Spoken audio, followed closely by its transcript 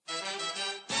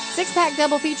Six Pack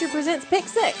Double Feature presents Pick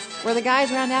Six, where the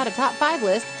guys round out a top 5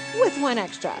 list with one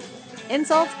extra.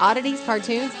 Insults, oddities,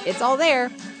 cartoons, it's all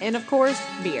there. And of course,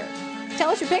 beer.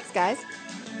 Tell us your picks, guys.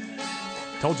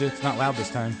 Told you, it's not loud this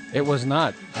time. It was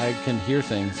not. I can hear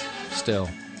things still.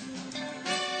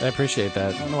 I appreciate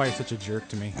that. I don't know why you're such a jerk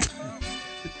to me.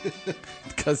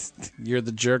 Because you're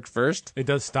the jerk first? It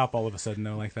does stop all of a sudden,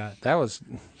 though, like that. That was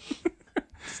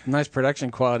nice production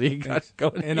quality you got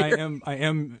going And here. I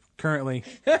am currently,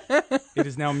 it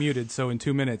is now muted, so in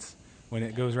 2 minutes, when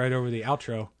it goes right over the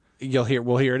outro, We'll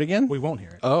hear it again? we won't hear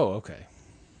it. Oh, okay.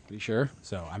 You sure?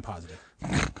 So I'm positive.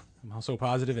 I'm also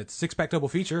positive it's Six Pack Double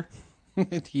Feature.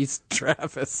 He's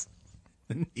Travis.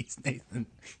 And he's Nathan.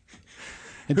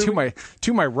 And to my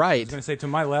I right, was going to say to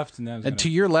my left, and then I was and gonna, to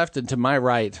your left and to my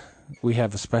right, we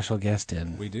have a special guest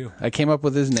in. we do. I came up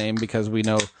with his name because we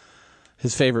know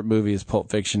his favorite movie is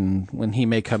Pulp Fiction. When he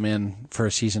may come in for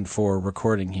a season 4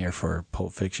 recording here for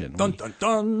Pulp Fiction, Dun, dun,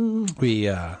 dun.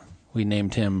 we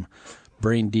named him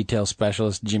Brain Detail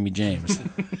Specialist Jimmy James.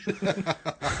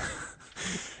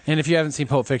 And if you haven't seen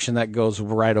Pulp Fiction, that goes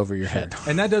right over your head.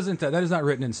 And that is not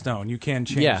written in stone. You can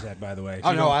change Yeah. that, by the way. If Oh,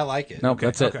 you no, don't- I like it. Nope,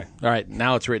 that's it. okay. All right,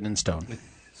 now it's written in stone.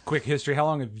 Quick history. How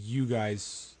long have you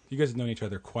guys have known each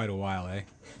other quite a while, eh?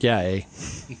 Yeah, eh?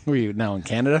 Were you now in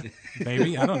Canada?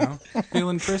 Maybe. I don't know.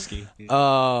 Feeling frisky.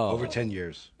 Over 10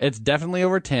 years. It's definitely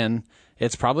over 10.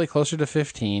 It's probably closer to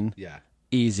 15. Yeah.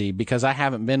 Easy, because I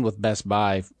haven't been with Best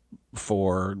Buy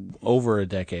for over a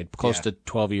decade, close Yeah. to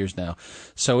 12 years now.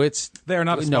 So it's They're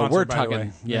not a no, sponsor, we're by the talking.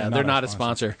 way. Yeah, They're they're not not a a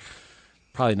sponsor.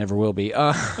 Probably never will be.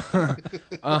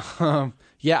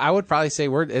 Yeah, I would probably say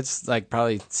it's like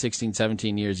probably 16,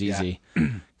 17 years easy.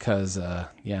 Because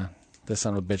this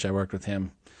son of a bitch, I worked with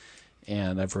him,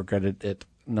 and I've regretted it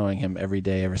knowing him every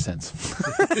day ever since.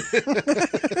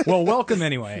 Well, welcome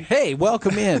anyway. Hey,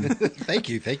 welcome in. Thank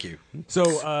you. So,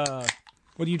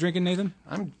 what are you drinking, Nathan?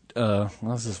 I'm well,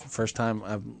 this is the first time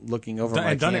I'm looking over my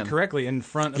I've done can. it correctly in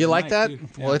front of You the like mic, that? too.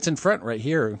 Well, Yeah. it's in front right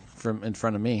here, from in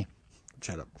front of me.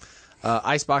 Shut up.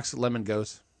 Icebox lemon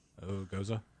goes. Oh,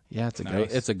 Goza. Yeah, it's a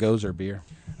Nice. it's a gozer beer.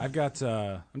 I've got,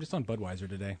 I'm just on Budweiser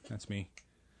today. That's me.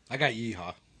 I got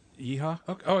Yeehaw. Yeehaw?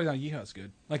 Okay. Oh, yeah, Yeehaw's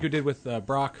good. Like we did with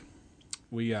Brock,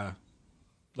 we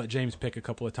let James pick a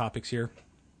couple of topics here.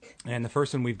 And the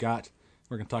first one we're going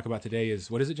to talk about today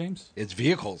is, what is it, James? It's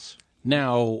vehicles.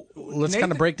 Now let's Nathan-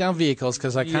 kind of break down vehicles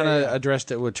because I kind of Yeah.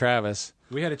 addressed it with Travis.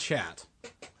 We had a chat.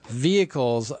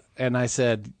 Vehicles, and I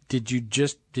said, did you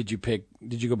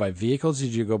go by vehicles?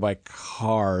 Did you go by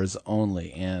cars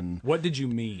only? And What did you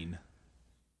mean?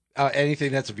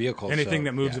 Anything that's a vehicle. Anything so,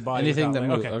 that moves yeah. a body. Anything without that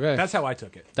leg. moves, Okay. okay. That's how I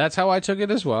took it. that's how I took it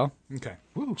as well. Okay.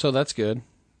 So that's good.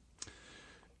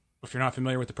 If you're not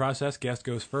familiar with the process, guest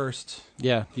goes first.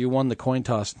 Yeah, you won the coin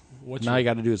toss. What's Now your- you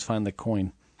got to do is find the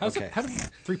coin. How's Okay.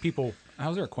 it?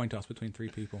 How's there a coin toss between three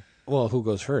people? Well, who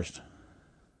goes first?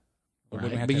 Wouldn't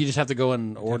we Right. have But to you have- just have to go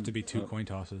in Or order. to be two coin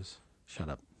tosses. Shut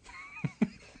up.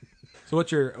 So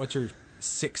what's your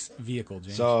sixth vehicle,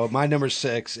 James? So my number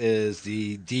 6 is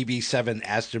the DB7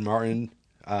 Aston Martin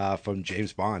from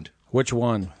James Bond, Which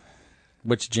one?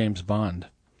 Which James Bond?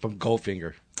 from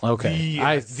Goldfinger. Okay, The-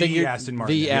 I the figured Aston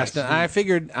Martin. The Yes, Aston. I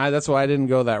figured that's why I didn't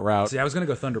go that route. See, I was going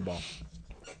to go Thunderball.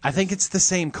 I think it's the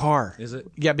same car. Is it?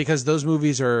 Yeah, because those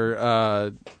movies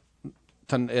are.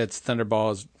 It's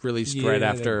Thunderball is released Yeah, right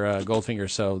after Goldfinger,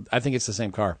 so I think it's the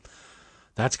same car.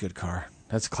 That's a good car.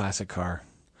 That's a classic car.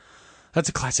 That's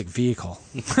a classic vehicle.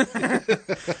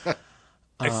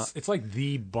 It's like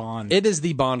the Bond. It is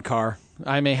the Bond car.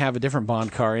 I may have a different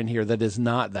Bond car in here that is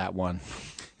not that one.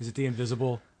 Is it the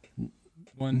invisible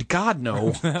one? God,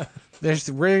 no. There's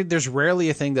rarely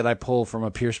a thing that I pull from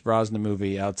a Pierce Brosnan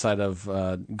movie outside of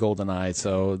GoldenEye,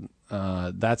 so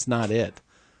that's not it.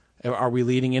 Are we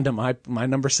leading into my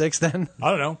number 6 then? I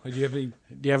don't know. Do you have any?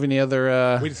 Do you have any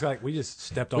other? We just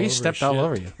stepped all we over. stepped his all shit.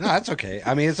 over you. No, that's okay.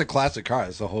 I mean, it's a classic car.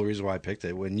 That's the whole reason why I picked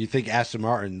it. When you think Aston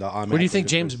Martin, When you think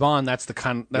James Bond, that's the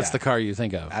Yeah. the car you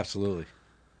think of. Absolutely.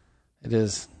 It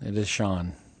is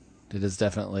Sean. It is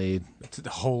definitely It's the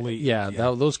holy.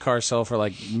 those cars sell for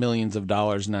like millions of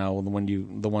dollars now.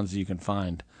 The ones that you can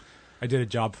find. I did a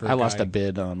job for. I lost a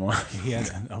bid on one. He had,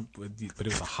 but it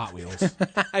was a Hot Wheels.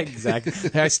 Exactly.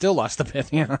 I still lost a bid.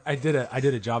 Yeah. I did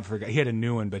a job for a guy. He had a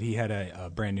new one, but he had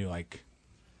a brand new like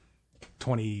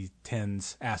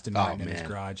 2010s Aston Martin in his man.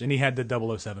 garage, and he had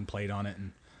the 007 plate on it.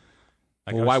 And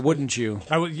like, Well, why wouldn't you?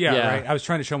 I was Yeah. right. I was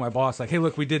trying to show my boss like, hey,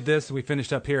 look, we did this. We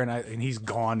finished up here, and he's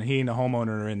gone. He and the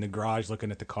homeowner are in the garage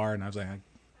looking at the car, and I was like, I'll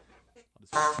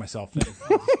just f- myself then.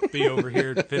 I'll just be over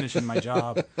here finishing my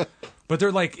job. But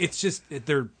they're like,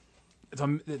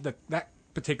 that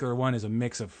particular one is a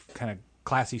mix of kind of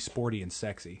classy, sporty, and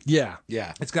sexy. Yeah.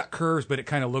 Yeah. It's got curves, but it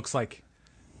kind of looks like you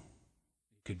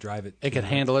could drive it. It can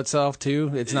handle itself,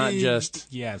 too. It's not just...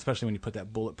 Yeah, especially when you put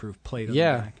that bulletproof plate on the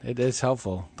Yeah, back. it is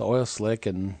helpful. The oil slick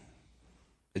and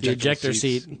the ejector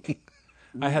seat.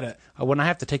 I had a... When I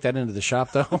have to take that into the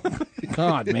shop, though,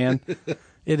 God, man,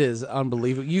 it is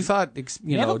unbelievable. You thought,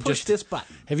 push this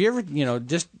button. Have you ever,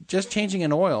 just changing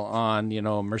an oil on,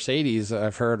 Mercedes,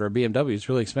 I've heard, or BMW is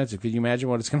really expensive. Could you imagine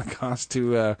what it's going to cost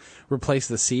to replace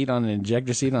the seat on an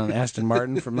injector seat on an Aston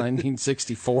Martin from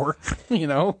 1964?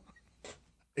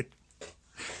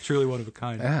 Truly one of a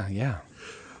kind. Yeah.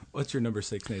 What's your number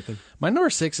 6, Nathan? My number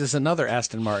 6 is another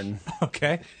Aston Martin.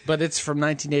 Okay. But it's from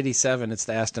 1987. It's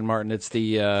the Aston Martin. It's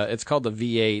it's called the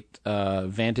V8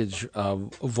 Vantage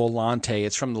Volante.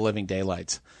 It's from the Living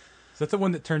Daylights. Is that the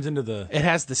one that turns into the... It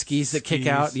has the skis that kick Skis,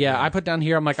 out. Yeah, yeah. I put down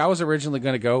here, I'm like, I was originally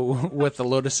going to go with the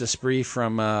Lotus Esprit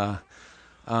from...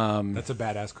 That's a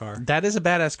badass car. that is a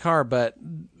badass car, but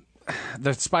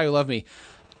the Spy Who Loved Me.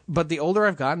 But the older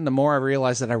I've gotten, the more I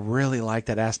realize that I really like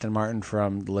that Aston Martin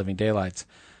from the Living Daylights.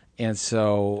 And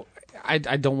so I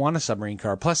don't want a submarine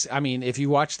car. Plus, I mean, if you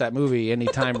watch that movie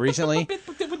anytime recently...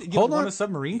 Hold on. A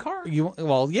submarine car?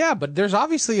 Yeah, but there's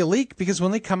obviously a leak because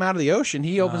when they come out of the ocean,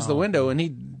 he opens the window and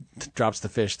he drops the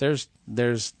fish. There's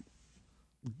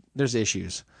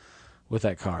issues with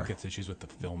that car. Gets issues with the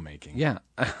filmmaking. Yeah.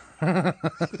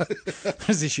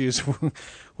 There's issues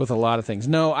with a lot of things.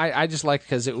 No, I just liked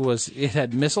because it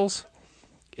had missiles.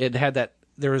 It had that.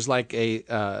 There was like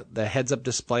the heads-up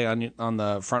display on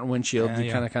the front windshield.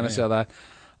 You kind of saw that.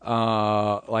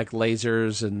 Like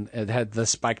lasers, and it had the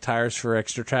spike tires for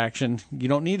extra traction. You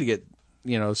don't need to get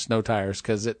snow tires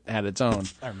because it had its own.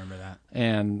 I remember that.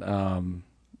 And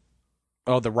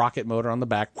the rocket motor on the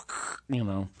back,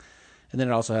 and then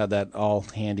it also had that all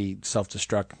handy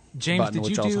self-destruct James, button,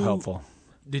 which also helpful.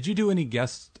 Did you do any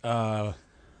guest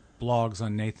blogs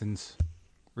on Nathan's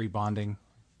rebonding?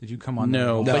 Did you come on?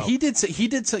 No, there? but he did.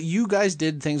 You guys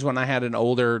did things when I had an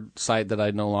older site that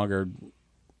I no longer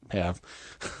have.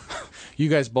 You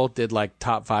guys both did like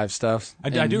top 5 stuff. I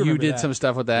do. You remember did that. some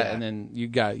stuff with that, Yeah. and then you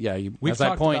got We've as I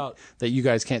talked point about- that you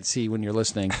guys can't see when you're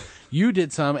listening. You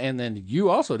did some, and then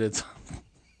you also did some.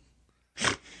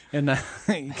 And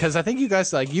because I think you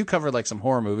guys you covered like some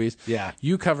horror movies. Yeah.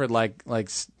 You covered like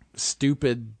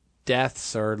stupid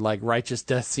deaths or like righteous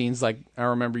death scenes. Like I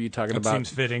remember you talking That about seems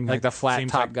fitting. like the flat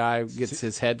Seems top like- guy gets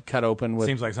his head cut open with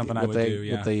Seems like something I with would the- do,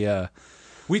 yeah. with the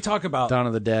We talk about Dawn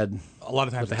of the Dead. a lot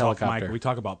of times with the we talk, helicopter. Mike, we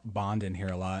talk about Bond in here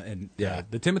a lot, and Yeah.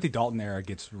 the Timothy Dalton era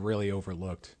gets really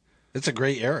overlooked. It's a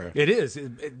great era. It is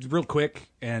it's real quick,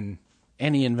 and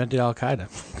And he invented Al Qaeda.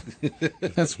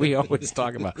 That's what we always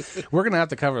talk about. We're gonna have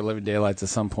to cover Living Daylights at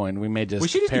some point. We may just We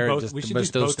should just do pair both- just we should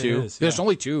just do those both two. of his, There's yeah.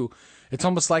 only 2. It's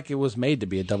almost like it was made to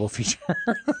be a double feature.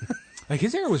 like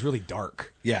his era was really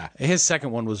dark. Yeah. His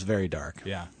second one was very dark,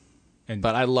 Yeah, and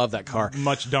but I love that car.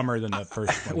 much dumber than the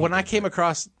first one. When I came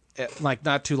across, like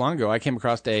not too long ago, I came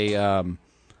across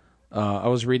I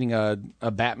was reading a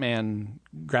Batman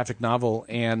graphic novel,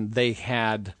 and they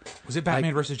had was it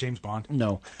Batman versus James Bond?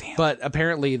 no, but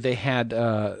apparently they had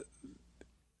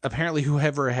apparently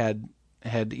whoever had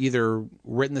either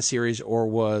written the series or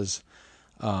was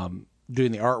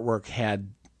doing the artwork had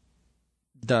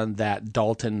done that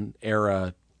Dalton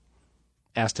era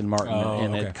Aston Martin,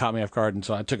 and okay. it caught me off guard, and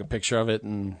so I took a picture of it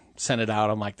and sent it out.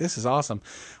 I'm like, this is awesome.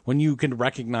 When you can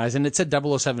recognize, and it said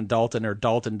 007 Dalton or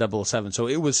Dalton 007, so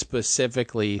it was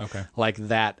specifically like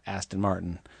that Aston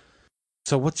Martin.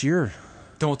 So what's your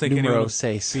Don't think numero anyone would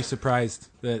seis? be surprised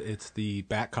that it's the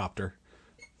Batcopter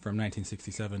from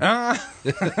 1967. That's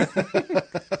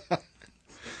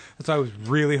why I was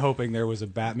really hoping there was a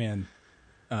Batman.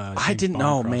 I James didn't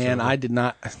Bond know, man. crossover. I did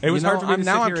not. It was hard for me to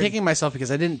now sit I'm here and- kicking myself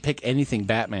because I didn't pick anything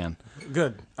Batman.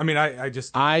 Good. I mean, I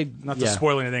just not to yeah.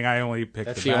 spoil anything. I only picked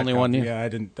That's the the only Batcopter. one, yeah. Yeah, I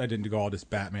didn't go all just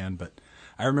Batman, but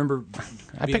I remember.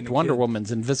 I being picked a Wonder kid-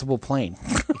 Woman's invisible plane.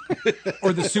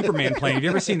 or the Superman plane. Have you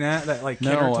ever seen that? That like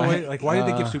No, Kenner toy? I- Like, why did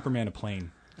they give Superman a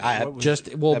plane? What was- Just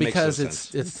that makes no because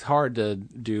sense. it's hard to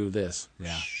do this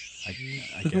yeah, I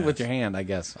with guess. your hand. I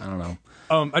guess I don't know.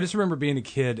 I just remember being a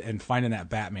kid and finding that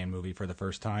Batman movie for the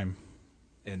first time,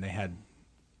 and they had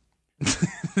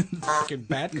fucking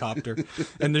Batcopter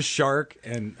and the shark,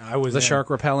 and I was The in shark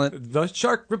repellent. the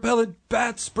shark repellent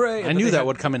bat spray. I knew that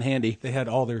would come in handy. They had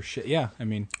all their shit. Yeah, I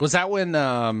mean, Was that when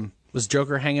was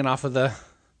Joker hanging off of the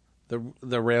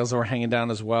rails that were hanging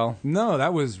down as well? no,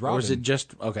 that was Robin. Or was it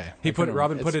just okay?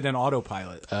 Robin put it in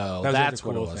autopilot. Oh, That was that's the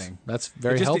what it cool was. thing. That's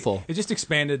very It just- helpful. It just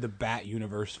expanded the Bat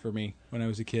universe for me when I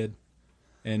was a kid.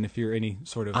 And if you're any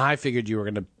sort of, I figured you were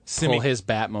going to Semi- pull his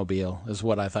Batmobile, is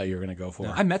what I thought you were going to go for.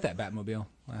 I met that Batmobile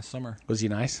last summer. Was he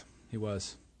nice? He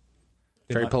was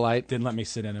Very polite? Didn't let me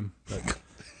sit in him,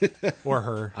 but or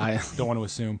her. I don't want to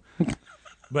assume.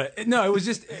 But no, it was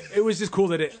just cool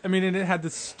that and it had the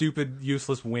stupid,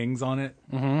 useless wings on it.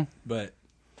 Mm-hmm. But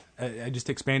I just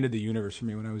expanded the universe for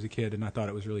me when I was a kid, and I thought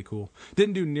it was really cool.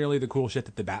 Didn't do nearly the cool shit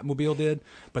that the Batmobile did,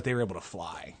 but they were able to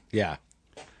fly. Yeah.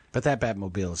 But that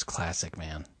Batmobile is classic,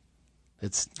 man.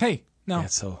 It's Hey, no,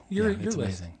 it's it's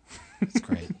amazing. It's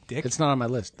great. Dick. It's not on my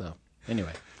list though.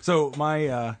 Anyway, So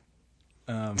my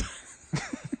are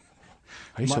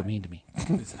you so mean to me?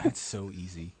 that's so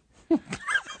easy.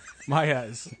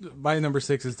 My number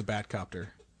 6 is the Batcopter.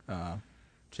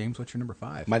 James, what's your number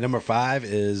 5? My number 5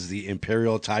 is the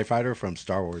Imperial TIE Fighter from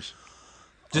Star Wars.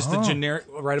 Just the generic,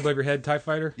 right above your head, TIE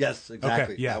Fighter? Yes,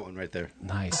 exactly. Okay, yeah. That one right there.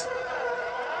 Nice.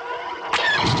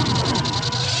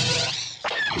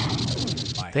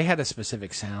 They had a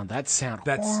specific sound. That sound.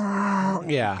 That's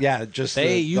yeah. Yeah, just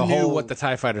You knew what the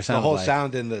TIE Fighter sounded the whole like.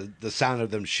 sound and the sound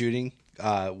of them shooting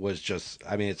was just,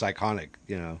 it's iconic,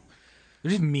 they're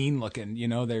just mean looking,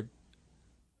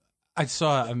 I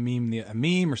saw a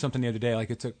meme or something the other day. Like,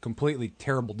 it's a completely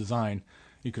terrible design.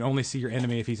 You can only see your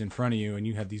enemy if he's in front of you, and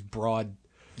you have these broad.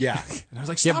 Yeah. And I was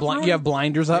like, You stop have, you have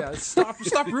blinders up. Yeah,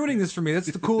 stop ruining this for me. That's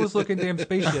the coolest looking damn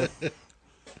spaceship.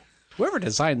 Whoever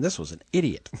designed this was an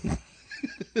idiot.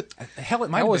 Hell, it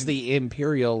might That have was been. the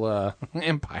Imperial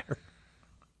Empire.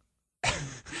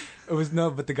 It was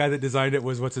but the guy that designed it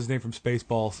was what's his name from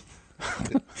Spaceballs.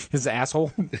 His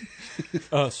asshole.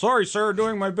 Sorry, sir,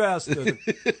 doing my best.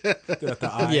 The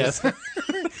eyes. Yes.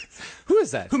 Who is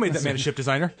that? Who made that man a ship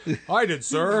designer? I did,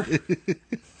 sir.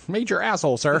 Made your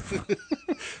asshole, sir?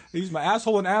 He's my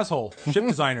asshole and asshole. Ship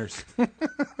designers.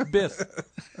 Biff.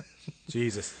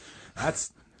 Jesus.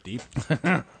 That's deep.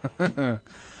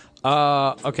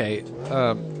 Okay.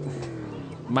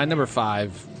 My number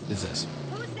 5 is this.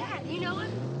 Who's that? You know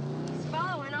him? He's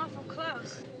following awful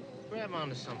close. Grab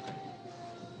onto something.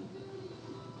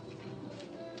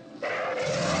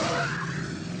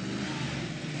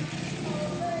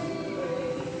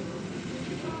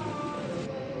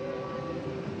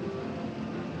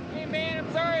 Hey man,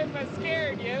 I'm sorry if I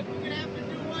scared you. You're gonna have to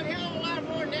do one hell of a lot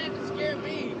more than that to scare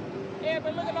me. Yeah, I've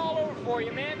been looking all over for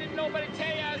you, man. Didn't nobody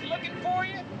tell you I was looking for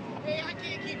you? Hey, I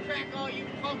can't keep track of all you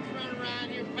folks running around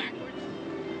here backwards.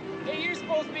 Hey, you're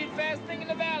supposed to be the fastest thing in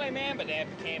the valley, man, but that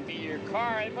can't be your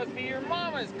car. It must be your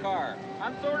mama's car.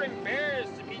 I'm sort of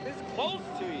embarrassed to be this close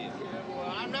to you. Yeah,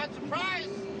 well, I'm not surprised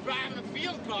driving a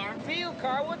field car. Field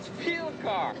car? What's field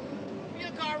car?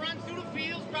 Field car runs through the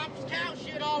fields, drops cow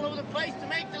shit all over the place to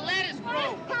make the lettuce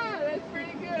grow. That's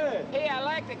pretty good. Hey, I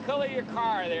like the color of your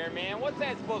car there, man. What's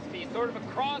that supposed to be? Sort of a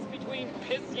cross between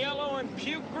piss yellow and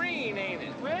puke green, ain't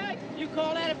it? Well, you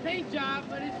call that a paint job,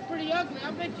 but it's pretty ugly.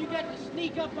 I bet you got to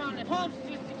sneak up on the pumps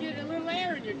just to get a little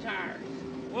air in your tires.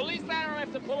 Well, at least I don't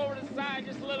have to pull over to the side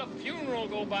just to let a funeral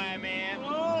go by, man.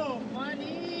 Oh,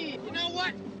 funny. You know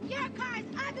what? Your car's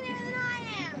uglier than I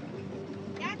am.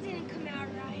 That didn't come out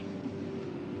right.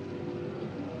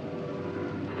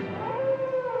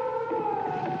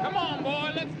 Come on,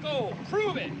 boy, let's go.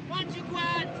 Prove it. Why don't you go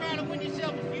out and try to win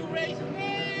yourself a few races?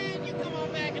 Man, you come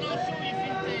on back and I'll show you a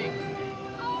few things.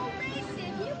 Oh,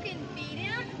 Mason, you can beat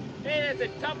him. Hey, that's a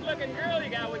tough-looking girl you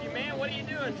got with you, man. What are you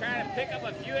doing, trying to pick up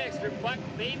a few extra bucks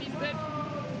babysitting?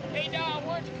 Hey, dog,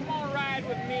 why don't you come on a ride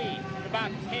with me in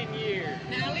about 10 years?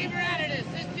 Now leave her out of this.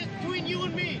 This is just between you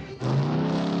and me.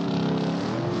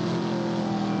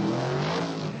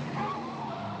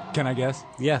 Can I guess?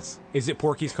 Yes. Is it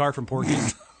Porky's car from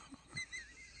Porky's?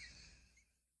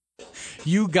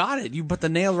 You got it. You put the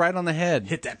nail right on the head.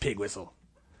 Hit that pig whistle.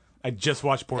 I just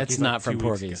watched Porky's. It's not from 2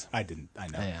 weeks Porky's. ago. I didn't. I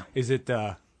know. Yeah. Is it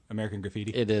American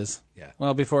Graffiti? It is. Yeah.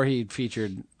 Well, before he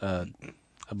featured a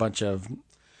bunch of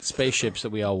spaceships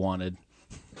that we all wanted,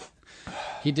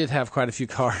 he did have quite a few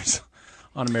cars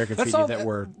on American That's Graffiti all that that-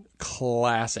 were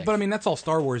classic. But I mean, that's all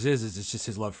Star Wars is it's just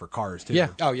his love for cars, too. Yeah.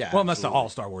 Oh, yeah, Well, that's absolutely. all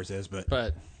Star Wars is,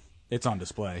 but it's on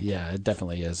display. Yeah, it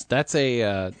definitely is. That's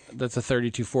a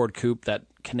 32 Ford Coupe, that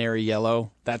canary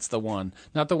yellow. That's the one,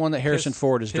 not the one that Harrison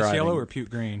Ford is Piss driving. yellow or puke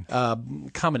green?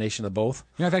 Combination of both.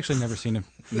 I've actually never seen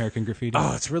American Graffiti.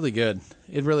 Oh, it's really good.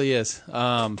 It really is.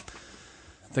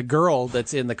 The girl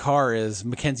that's in the car is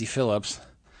Mackenzie Phillips.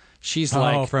 She's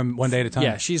like from One Day at a Time.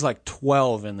 Yeah, she's like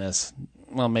 12 in this.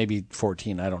 Well, maybe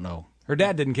 14. I don't know. Her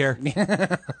dad didn't care.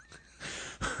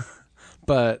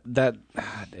 But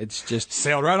it's just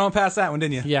Sailed right on past that one,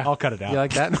 didn't you? yeah. I'll cut it out. You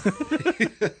like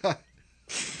that?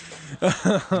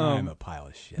 I'm a pile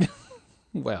of shit.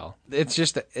 Well,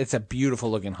 it's a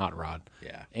beautiful looking hot rod.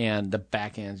 Yeah. And the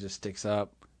back end just sticks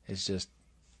up. It's just,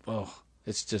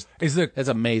 it's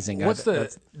amazing. What's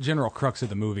the general crux of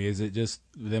the movie? Is it just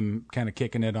them kind of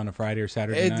kicking it on a Friday or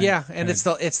Saturday night? Yeah, and it's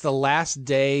the last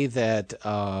day that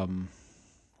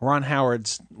Ron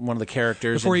Howard's one of the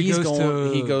characters. Before and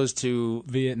he goes to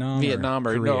Vietnam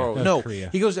or Korea? no, Korea.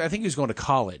 he goes. I think he was going to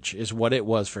college. Is what it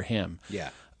was for him. Yeah.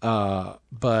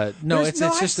 But no, it's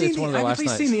one of the last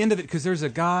nights. I've seen the end of it because there's a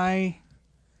guy.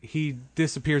 He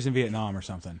disappears in Vietnam or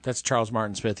something. That's Charles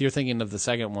Martin Smith. You're thinking of the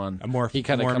second one. He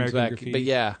kind of comes American back, Graffiti? but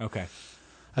yeah, Okay.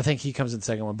 I think he comes in the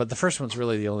second one. But the first one's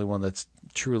really the only one that's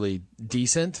truly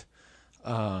decent.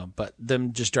 But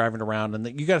them just driving around,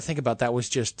 and you got to think about that was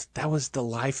the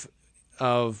life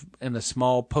of in a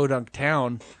small podunk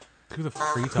town. Who the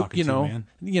fuck are you talking to, man?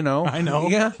 I know.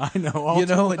 Yeah, I know. All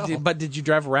too well. But did you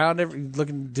drive around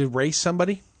looking to race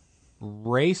somebody?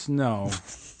 Race? No.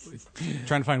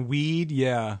 Trying to find weed?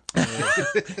 Yeah.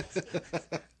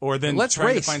 Or then Let's trying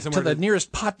race to find somewhere to the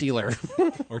nearest pot dealer.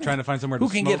 or trying to find somewhere Who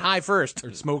to can smoke, get high first?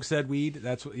 or smoke said weed.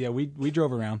 We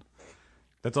drove around.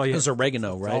 That's all you. It was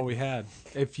oregano, That's right? all we had.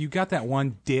 If you got that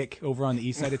one dick over on the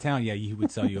east side of town, yeah, he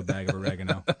would sell you a bag of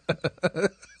oregano.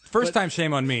 First time,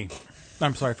 shame on me.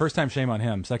 I'm sorry. First time, shame on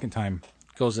him. Second time,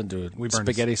 Goes into burned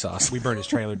spaghetti sauce. we burned his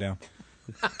trailer down.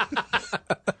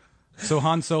 So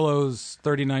Han Solo's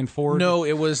 39 Ford. No,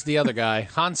 it was the other guy.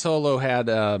 Han Solo had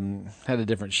a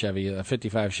different Chevy, a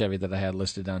 55 Chevy that I had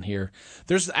listed down here.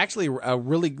 There's actually a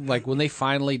really, like, when they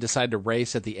finally decide to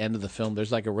race at the end of the film,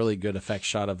 there's like a really good effect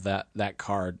shot of that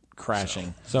car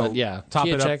crashing. So But yeah, top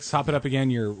THX, it up again.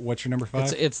 What's your number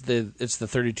 5? It's the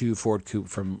 32 Ford Coupe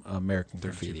from American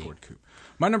Graffiti. Ford Coupe.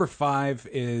 My number 5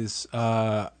 is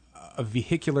a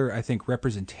vehicular, I think,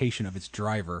 representation of its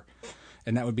driver.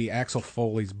 And that would be Axel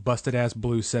Foley's busted-ass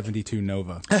blue 72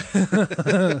 Nova.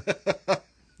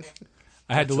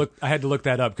 I had to look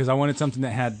that up because I wanted something that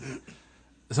had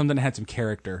some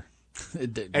character.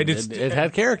 It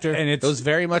had character, and it was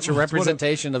very much a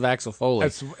representation of Axel Foley.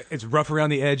 It's rough around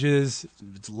the edges.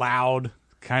 It's loud,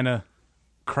 kind of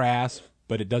crass,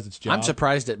 but it does its job. I'm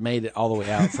surprised it made it all the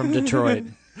way out from Detroit.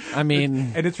 I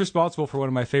mean, and it's responsible for one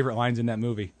of my favorite lines in that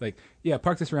movie. Like, yeah,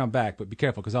 park this around back, but be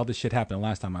careful because all this shit happened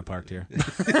last time I parked here.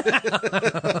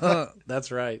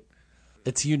 that's right.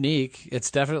 It's unique.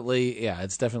 It's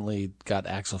definitely got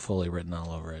Axel Foley written all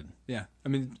over it. Yeah, I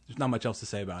mean, there's not much else to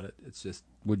say about it. It's just.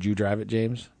 Would you drive it,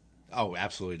 James? Oh,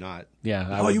 absolutely not.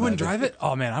 Yeah. You wouldn't drive it?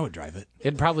 Oh man, I would drive it.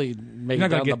 It'd probably make it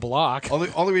down the block.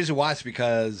 Only reason why is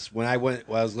because when I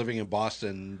was living in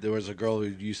Boston, there was a girl who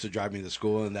used to drive me to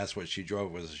school, and that's what she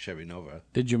drove was a Chevy Nova.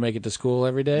 Did you make it to school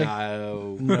every day?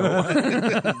 No.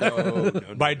 No.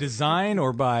 By design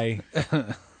or by?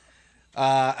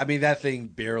 I mean, that thing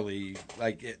barely,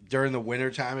 during the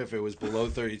winter time, if it was below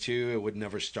 32, it would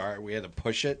never start. We had to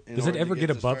push it. Does it ever get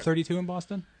above 32 in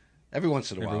Boston? Every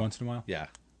once in a while. Every once in a while? Yeah.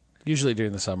 Usually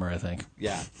during the summer, I think.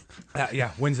 Yeah. Yeah,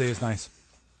 Wednesday is nice.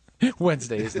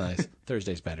 Wednesday is nice.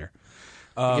 Thursday's better.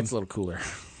 It gets a little cooler.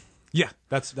 Yeah,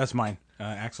 that's mine.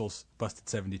 Axel's busted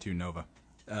 72 Nova.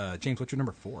 James, what's your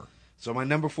number 4? So my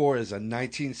number 4 is a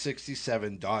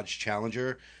 1967 Dodge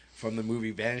Challenger from the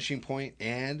movie Vanishing Point,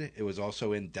 and it was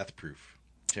also in Death Proof,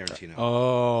 Tarantino.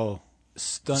 Oh.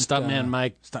 Stuntman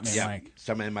Mike. Stuntman Mike.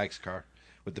 Stuntman Mike's car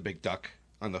with the big duck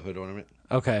on the hood ornament.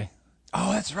 Okay.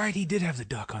 Oh, that's right. He did have the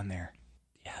duck on there.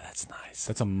 Yeah, that's nice.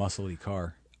 That's a muscly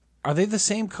car. Are they the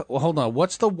same? Well, hold on.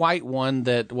 What's the white one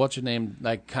that, what's her name,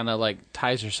 kind of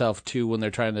ties herself to when they're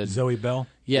trying to... Zoe Bell?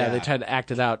 Yeah, they try to act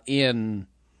it out in...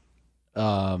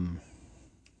 Death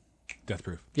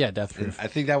Proof. Yeah, Death Proof. I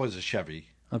think that was a Chevy.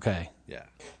 Okay. Yeah.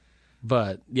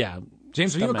 But, yeah.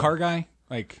 James, are you a car guy?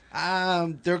 There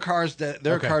are cars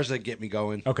that get me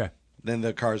going. Okay. Then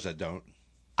there are cars that don't.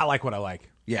 I like what I like.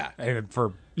 Yeah. And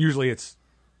usually it's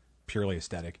purely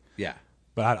aesthetic. Yeah.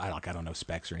 But I don't know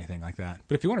specs or anything like that.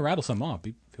 But if you want to rattle some off,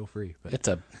 feel free. But it's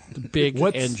a big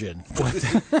engine.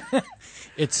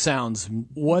 It sounds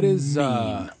What is...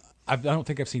 I don't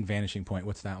think I've seen Vanishing Point.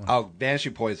 What's that one? Oh,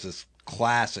 Vanishing Point is this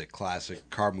classic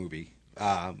car movie.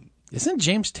 Isn't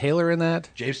James Taylor in that?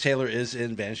 James Taylor is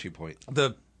in Vanishing Point.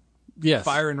 The Yes.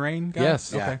 Fire and Rain guy?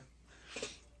 Yes. Okay.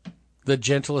 The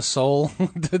gentlest soul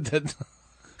that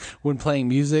when playing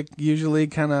music, usually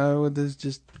kind of with his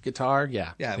just guitar.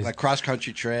 Yeah. Yeah, like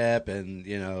cross-country trip, and,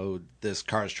 this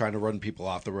car is trying to run people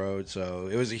off the road, so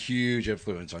it was a huge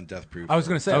influence on Death Proof. I was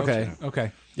going to say, Okay.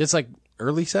 Okay. It's like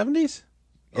early 70s?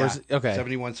 Or is it, okay.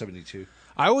 71, 72.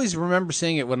 I always remember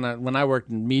seeing it when I worked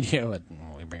in media.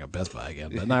 We bring up Best Buy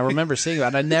again, but I remember seeing it,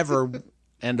 and I never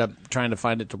end up trying to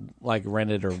find it to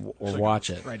rent it or watch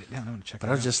it. Write it down. I want to check But it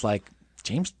I was out. just like,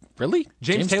 James really?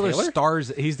 James Taylor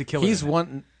stars. He's the killer. He's in it.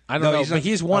 one. I don't know, but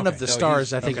he's one of the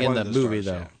stars. I think in one the of the movie stars,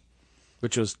 though, yeah.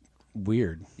 which was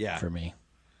weird. Yeah. For me.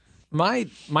 My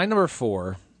number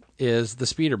 4 is the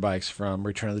speeder bikes from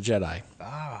Return of the Jedi.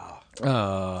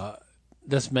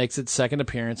 This makes its second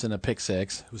appearance in a Pick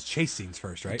 6. It was chase scenes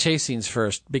first, right? Chase scenes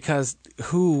first, because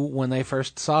who, when they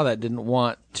first saw that, didn't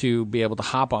want to be able to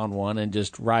hop on one and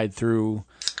just ride through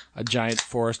a giant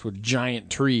forest with giant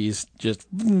trees? Just,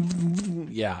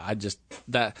 yeah,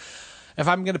 that. If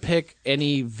I'm going to pick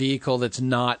any vehicle that's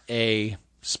not a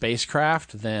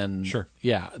spacecraft, then Sure.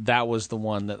 Yeah, that was the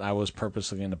one that I was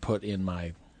purposely going to put in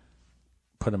my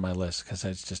list, because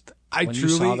it's just when you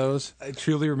saw those. I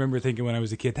truly remember thinking when I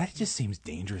was a kid, that just seems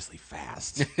dangerously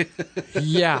fast.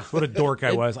 Yeah, What a dork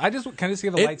I was. I just kind of see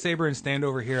the lightsaber and stand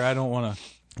over here. I don't want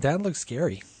to. that looks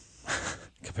scary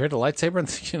compared to lightsaber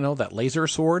and that laser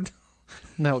sword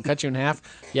that'll cut you in half.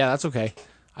 Yeah, that's okay.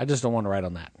 I just don't want to ride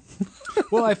on that.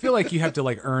 Well, I feel like you have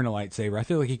to earn a lightsaber. I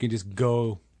feel like you can just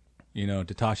go, to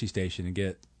Tashi Station and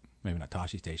get, maybe not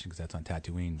Tashi Station because that's on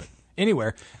Tatooine, but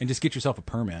anywhere, and just get yourself a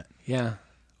permit Yeah.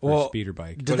 for a speeder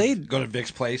bike. Do they Go to Vic's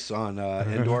place on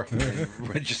Endor,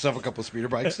 rent yourself a couple of speeder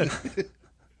bikes.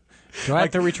 do I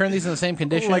have to return these in the same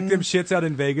condition? Like them shits out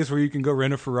in Vegas where you can go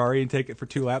rent a Ferrari and take it for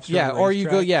 2 laps. Yeah, around the or you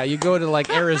racetrack. go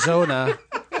to Arizona.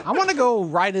 I want to go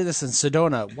ride this in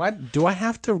Sedona. What do I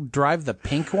have to drive the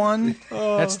pink one?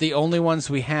 That's the only ones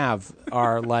we have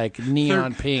are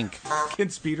neon pink. Fucking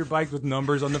speeder bike with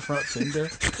numbers on the front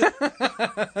fender.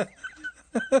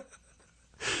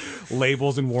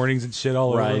 Labels and warnings and shit all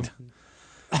over Right. them.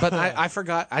 But I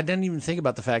forgot. I didn't even think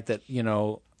about the fact that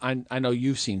I know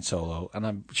you've seen Solo, and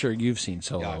I'm sure you've seen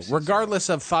Solo. Yeah, I've seen Regardless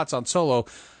of thoughts on Solo,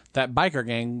 that biker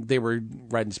gang, they were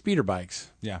riding speeder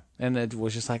bikes. Yeah. And it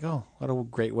was just like, oh, what a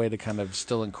great way to kind of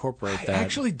still incorporate I that.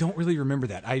 actually don't really remember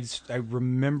that. I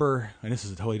remember, and this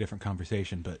is a totally different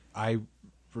conversation, but I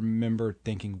remember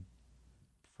thinking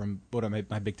from what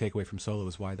my big takeaway from Solo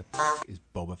is why the is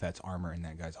Boba Fett's armor in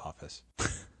that guy's office.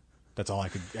 That's all I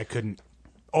couldn't.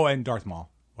 Oh, and Darth Maul.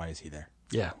 Why is he there?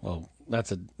 Yeah, well,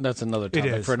 that's another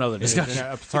topic for another It is. discussion.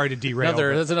 I'm sorry to derail.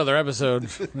 but That's another episode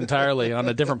entirely on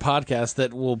a different podcast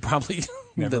that will probably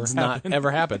that's not ever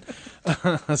happen.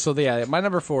 So yeah, my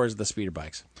number 4 is the speeder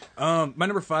bikes. my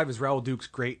number 5 is Raoul Duke's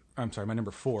great. I'm sorry, my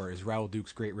number 4 is Raoul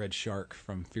Duke's Great Red Shark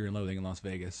from Fear and Loathing in Las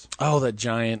Vegas. Oh, that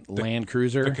giant Land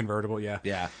Cruiser. The convertible, yeah.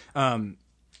 Yeah.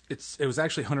 It was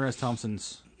actually Hunter S.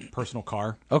 Thompson's personal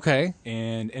car. Okay.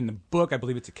 And in the book, I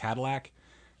believe it's a Cadillac,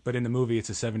 but in the movie, it's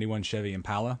a '71 Chevy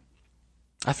Impala.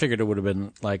 I figured it would have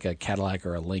been like a Cadillac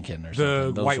or a Lincoln or The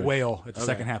something. Those White are- Whale at the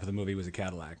second half of the movie was a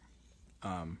Cadillac.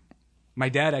 My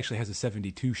dad actually has a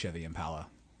 '72 Chevy Impala.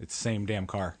 It's the same damn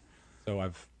car. So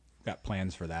I've got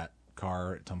plans for that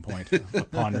car at some point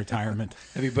upon retirement.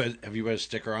 Have you put a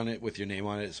sticker on it with your name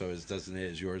on it so it doesn't it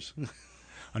is yours?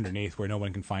 Underneath where no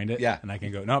one can find it. Yeah. And I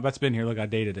can go, no, that's been here. Look, I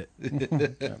dated it.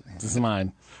 This is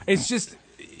mine. It's just,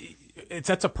 it's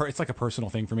like a personal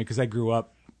thing for me because I grew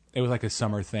up, it was like a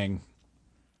summer thing.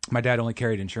 My dad only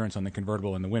carried insurance on the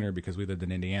convertible in the winter because we lived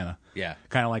in Indiana. Yeah.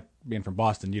 Kind of like being from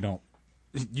Boston,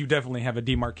 you definitely have a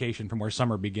demarcation from where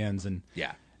summer begins and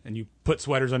Yeah. and you put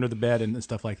sweaters under the bed and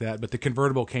stuff like that. But the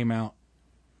convertible came out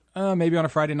maybe on a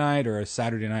Friday night or a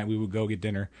Saturday night. We would go get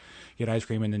dinner, get ice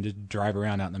cream, and then just drive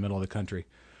around out in the middle of the country.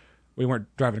 We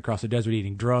weren't driving across the desert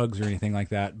eating drugs or anything like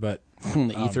that, but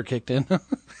The ether kicked in,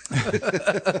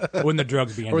 when the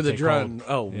drugs began or to the take drug. hold.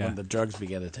 Oh, Yeah. when the drugs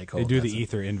began to take hold. They do the that's it.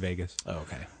 ether in Vegas. Oh,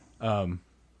 okay.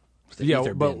 The Yeah,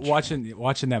 ether but binge.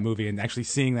 watching that movie and actually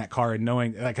seeing that car and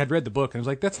knowing, like, I'd read the book and I was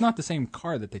like, that's not the same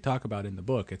car that they talk about in the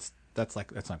book. That's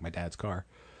like my dad's car.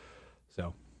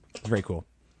 So it's very cool.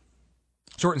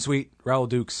 Short and sweet. Raoul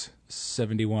Duke's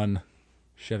 '71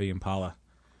 Chevy Impala.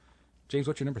 James,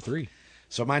 what's your number 3?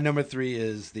 So my number 3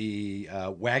 is the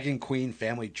Wagon Queen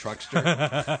family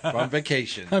truckster from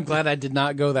Vacation. I'm glad I did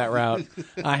not go that route.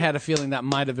 I had a feeling that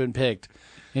might have been picked.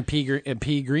 And pea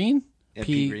green? Yeah,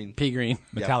 pea green. Pea green.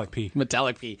 Metallic P.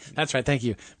 Metallic P. That's right. Thank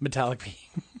you. Metallic P.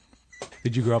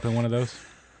 Did you grow up in one of those?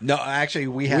 No, actually,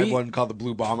 we had one called the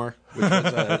Blue Bomber,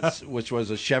 which was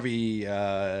a Chevy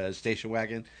station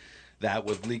wagon that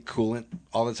would leak coolant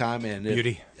all the time. And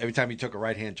Beauty. Every time you took a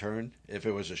right-hand turn, if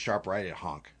it was a sharp right, it'd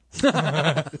honk.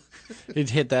 It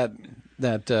hit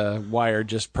that wire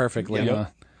just perfectly.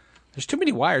 Yep. There's too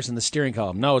many wires in the steering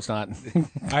column. No, it's not.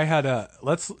 I had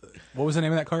what was the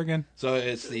name of that car again? So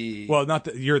it's the Well,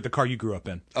 the car you grew up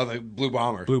in. the Blue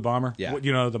Bomber. Blue Bomber? Yeah. What,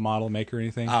 you know the model, maker, or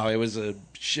anything? Oh, it was a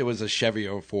Chevy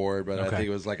 04, but I Okay. think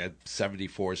it was like a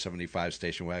 74, 75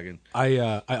 station wagon.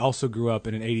 I also grew up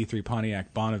in an '83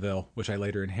 Pontiac Bonneville, which I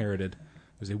later inherited.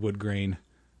 It was a wood grain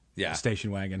Yeah.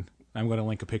 station wagon. I'm going to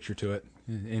link a picture to it.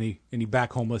 Any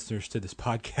back home listeners to this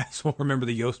podcast will remember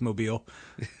the Yoastmobile.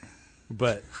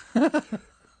 But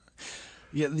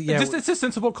it's a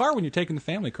sensible car when you're taking the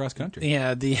family cross country.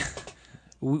 Yeah, the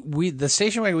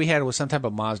station wagon we had was some type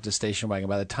of Mazda station wagon.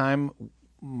 By the time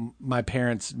my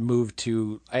parents moved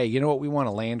to, hey, you know what, we want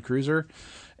a Land Cruiser,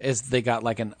 is they got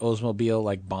like an Oldsmobile,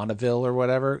 like Bonneville or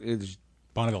whatever.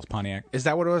 Bonneville's Pontiac. Is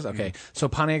that what it was? Okay. So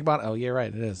Pontiac oh yeah,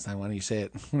 right, it is. Why don't you say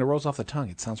it? When it rolls off the tongue,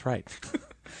 it sounds right.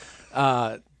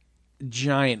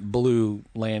 Giant blue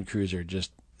Land Cruiser,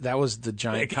 just that was the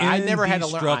giant car. I never had to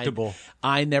learn.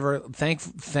 I never.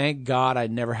 Thank God, I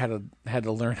never had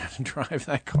to learn how to drive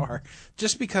that car,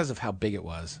 just because of how big it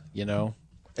was. You know,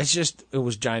 it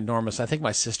was ginormous. I think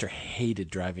my sister hated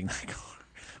driving that car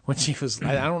when she was.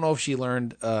 I don't know if she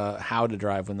learned how to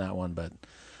drive in that one, but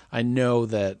I know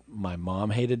that my mom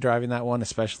hated driving that one,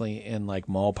 especially in like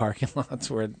mall parking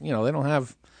lots where they don't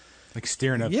have. Like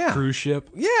steering a cruise ship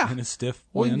in a stiff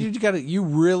wind. You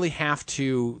really have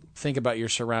to think about your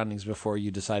surroundings before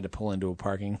you decide to pull into a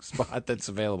parking spot that's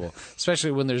available,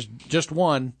 especially when there's just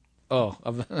one.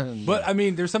 But I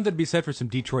mean, there's something to be said for some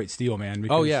Detroit steel, man.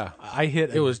 Oh yeah,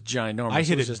 it was ginormous. I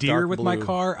hit a deer with my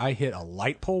car. I hit a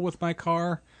light pole with my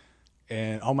car,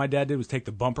 and all my dad did was take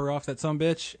the bumper off that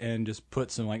sumbitch and just put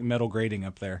some like metal grating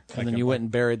up there. And then you went and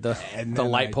buried the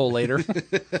light pole later.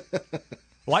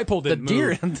 Light pole didn't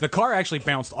move. The car actually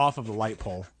bounced off of the light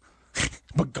pole.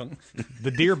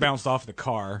 The deer bounced off the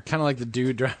car. Kind of like the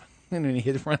dude driving and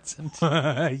he runs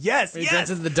into. Yes.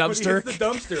 Runs into the dumpster. The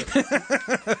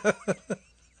dumpster.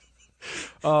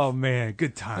 Oh man,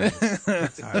 good time.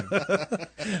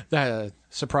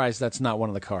 Surprise! That's not one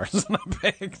of the cars I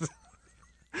picked.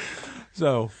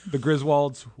 So the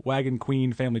Griswolds Wagon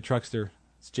Queen Family Truckster.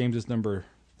 It's James's number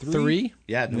 3?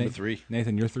 Yeah, number 3.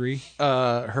 Nathan, you're 3?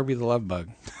 Herbie the Love Bug.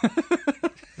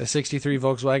 The 63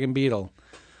 Volkswagen Beetle.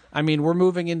 I mean, we're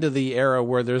moving into the era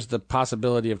where there's the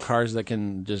possibility of cars that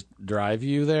can just drive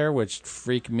you there, which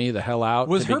freaked me the hell out.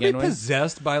 Was Herbie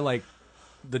possessed by, like,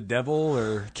 the devil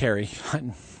or... Carrie. I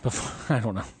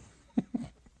don't know.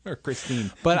 Or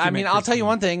Christine. But, I mean, I'll tell you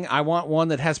one thing. I want one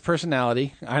that has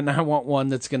personality, and I want one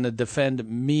that's going to defend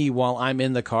me while I'm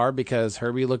in the car, because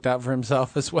Herbie looked out for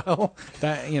himself as well.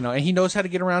 And he knows how to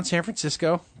get around San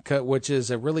Francisco, which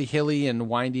is a really hilly and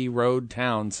windy road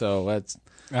town, so that's...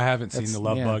 I haven't seen the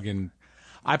Love Bug in...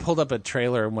 I pulled up a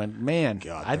trailer and went, man,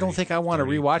 I don't think I want to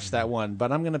rewatch that one,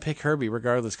 but I'm going to pick Herbie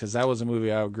regardless, because that was a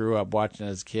movie I grew up watching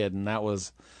as a kid, and that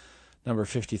was... Number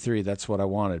 53, that's what I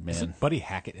wanted, man. Is Buddy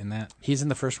Hackett in that? He's in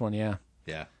the first one, yeah.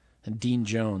 Yeah. And Dean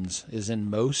Jones is in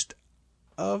most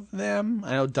of them.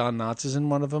 I know Don Knotts is in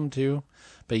one of them, too.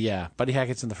 But yeah, Buddy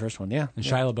Hackett's in the first one, yeah. And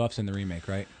Shia LaBeouf's in the remake,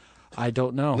 right? I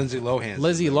don't know. Lindsay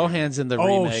Lohan's in the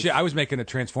remake. Oh, shit, I was making a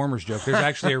Transformers joke. There's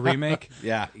actually a remake?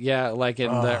 Yeah. Yeah, like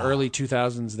in the early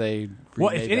 2000s, they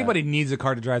Well, if anybody needs a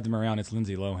car to drive them around, it's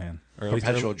Lindsay Lohan. Or at least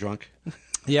Perpetual Drunk.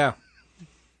 Yeah.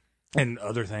 And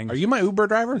other things. Are you my Uber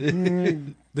driver?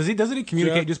 Doesn't he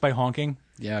communicate just by honking?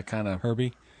 Yeah, kind of.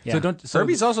 Herbie? Yeah.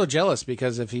 Herbie's also jealous,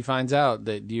 because if he finds out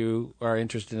that you are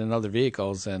interested in other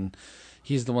vehicles and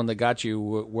he's the one that got you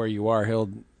where you are,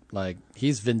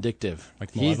 he's vindictive.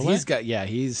 Like he's got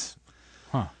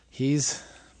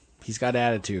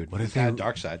attitude. What if he had a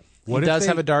dark side? He does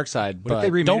have a dark side,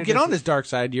 but don't get on his dark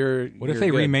side. What if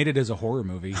they remade it as a horror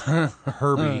movie?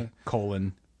 Herbie,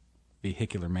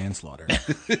 vehicular manslaughter.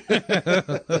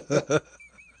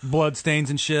 Blood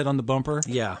stains and shit on the bumper.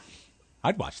 Yeah.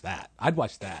 I'd watch that. I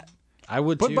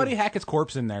would Put too. Buddy Hackett's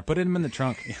corpse in there. Put him in the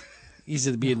trunk.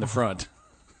 Easy to be in the front.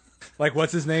 Like,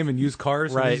 what's his name in Used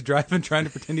Cars? Right. When he's driving, trying to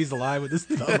pretend he's alive with his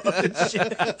thumb up and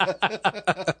shit.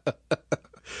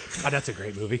 That's a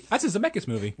great movie. That's a Zemeckis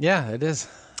movie. Yeah, it is.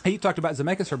 Hey, you talked about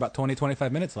Zemeckis for about 20,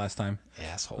 25 minutes last time.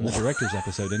 Asshole. On the director's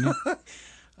episode, didn't you?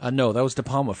 No, that was De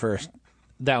Palma first.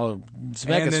 That was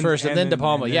Zemeckis first, and then De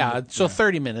Palma. So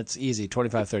 30 minutes, easy.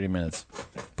 25, 30 minutes.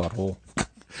 Butthole.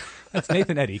 That's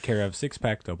Nathan Eddy, care of Six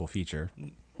Pack Double Feature.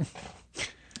 You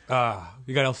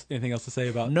got anything else to say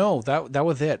about? No, that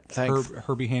was it. Thanks.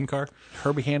 Herbie Hancock.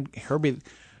 Herbie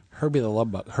the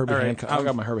Love Bug. Herbie Hancock. I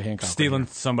got my Herbie Hancock. Stealing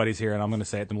somebody's here, and I'm going to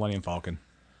say it. The Millennium Falcon.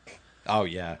 Oh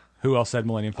yeah. Who else said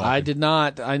Millennium Falcon? I did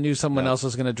not. I knew someone else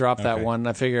was going to drop that one.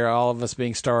 I figure all of us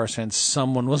being Star Wars fans,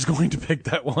 someone was going to pick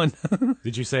that one.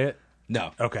 Did you say it? No.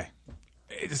 Okay.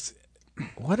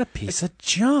 What a piece of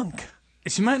junk.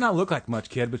 She might not look like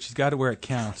much, kid, but she's got it where it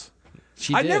counts.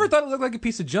 I never thought it looked like a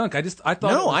piece of junk. I thought.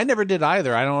 No, I never did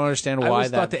either. I don't understand why. I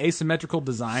always thought the asymmetrical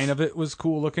design of it was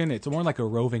cool looking. It's more like a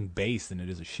roving base than it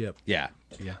is a ship. Yeah.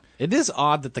 It is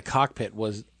odd that the cockpit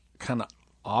was kind of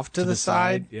off to the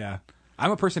side. Yeah.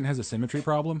 I'm a person that has a symmetry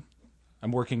problem.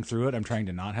 I'm working through it. I'm trying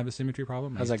to not have a symmetry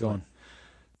problem. How's that going?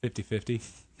 50-50.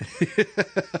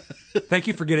 Thank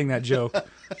you for getting that joke.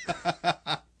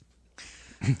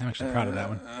 I'm actually proud of that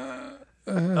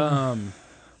one.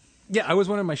 Yeah, I always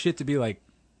wanted my shit to be like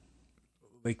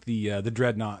the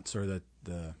dreadnoughts or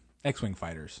the X-wing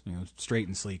fighters, straight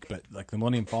and sleek. But like the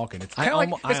Millennium Falcon, it's kind of like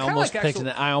I almost picked an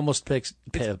It's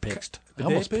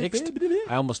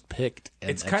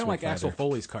kind of like X-wing Axel fighter.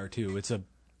 Foley's car too. It's a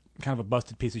kind of a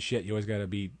busted piece of shit. You always got to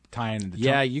be tying the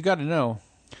Yeah, you got to know.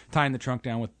 tying the trunk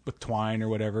down with twine or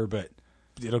whatever, but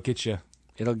it'll get you.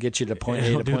 It'll get you to point A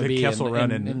It'll to do point the B Kessel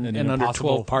Run in an under impossible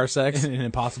 12 parsecs. An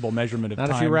impossible measurement of Not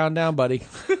time. if you round down, buddy.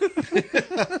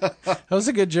 That was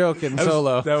a good joke in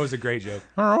Solo. That was a great joke.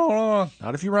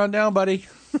 Not if you round down, buddy.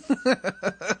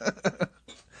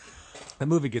 That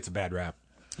movie gets a bad rap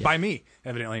by me,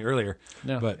 evidently earlier.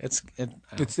 No, but it's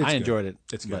it's I good. enjoyed it.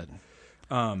 It's good.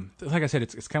 Like I said,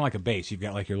 it's kind of like a base. You've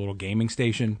got like your little gaming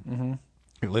station,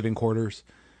 your living quarters,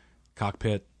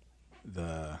 cockpit.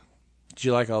 Did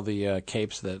you like all the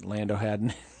capes that Lando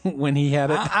had when he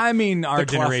had it? I mean, our cloth.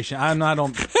 generation. I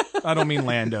don't mean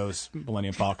Lando's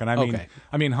Millennium Falcon.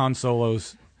 I mean Han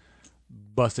Solo's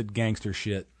busted gangster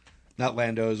shit. Not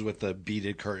Lando's with the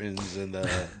beaded curtains and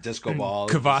the disco ball.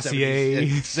 Cavassier.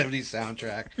 70s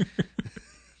soundtrack.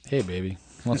 Hey, baby,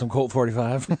 want some Colt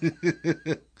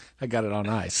 45? I got it on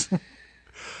ice.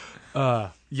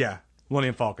 Yeah,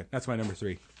 Millennium Falcon. That's my number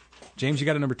 3. James, you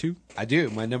got a number 2? I do.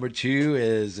 My number 2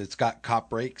 is it's got cop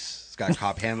brakes, it's got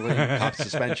cop handling, cop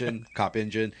suspension, cop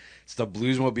engine. It's the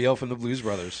Bluesmobile from the Blues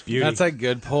Brothers. Beauty. That's a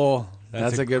good pull.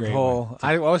 That's a good great pull. one.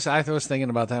 I was thinking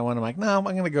about that one. I'm like, no, I'm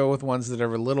going to go with ones that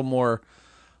are a little more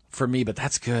for me, but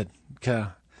that's good.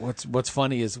 What's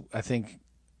funny is I think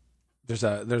there's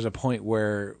a point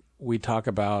where we talk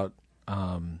about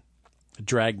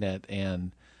Dragnet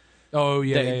and Oh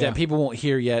yeah, that people won't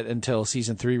hear yet until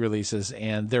season 3 releases,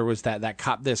 and there was that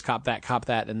cop this, cop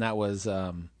that, and that was Fix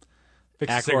the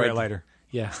Aykroyd. cigarette lighter.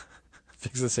 Yeah,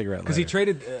 fix the cigarette Because he lighter.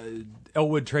 traded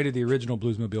Elwood traded the original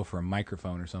Bluesmobile for a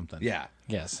microphone or something. Yeah.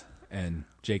 Yes, And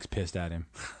Jake's pissed at him,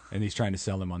 and he's trying to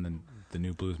sell him on the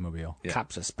new Bluesmobile. Yeah.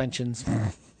 cop suspensions.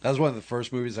 That was one of the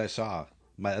first movies I saw.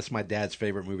 That's my dad's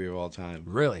favorite movie of all time.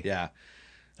 Really? Yeah.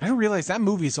 I don't realize that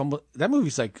movie's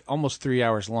like almost 3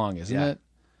 hours long, isn't Yeah. it?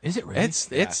 Is it really?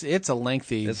 It's a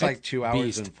lengthy. It's like 2 hours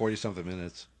beast. and 40-something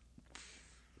minutes.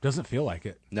 Doesn't feel like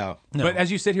it. No. But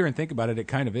as you sit here and think about it, it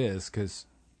kind of is, because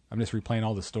I'm just replaying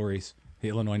all the stories. The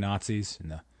Illinois Nazis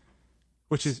and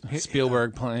which is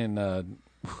Spielberg playing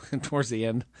towards the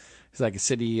end. He's like a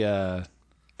city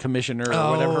commissioner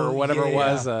or whatever it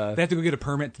was. they have to go get a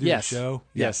permit to do the show.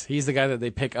 Yes, he's the guy that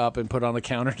they pick up and put on the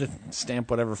counter to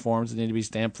stamp whatever forms that need to be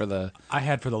stamped for the I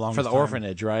had for the longest time.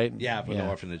 orphanage, right? Yeah, for the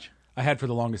orphanage. I had for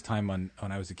the longest time when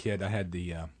I was a kid. I had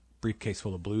the briefcase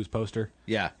full of Blues poster.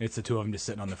 Yeah. It's the two of them just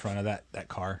sitting on the front of that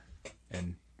car,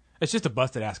 and it's just a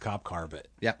busted ass cop car. But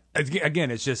Yep.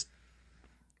 again, it's just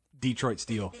Detroit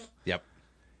steel. Yep.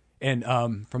 And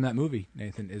from that movie,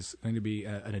 Nathan, is going to be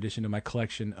an addition to my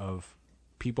collection of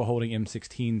people holding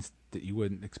M16s that you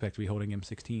wouldn't expect to be holding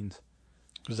M16s.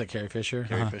 Was that Carrie Fisher?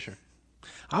 Carrie Fisher.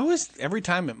 I always every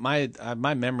time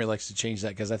my memory likes to change that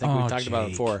because I think we talked about it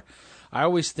Jake. before. I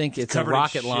always think it's a covered in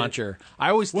rocket shit. launcher.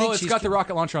 I always think Well, it's got the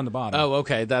rocket launcher on the bottom. Oh,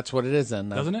 okay, that's what it is then.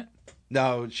 doesn't it?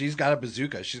 No, she's got a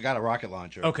bazooka. She's got a rocket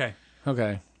launcher. Okay.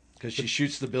 Okay. Because she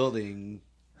shoots the building.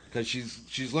 Because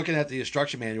she's looking at the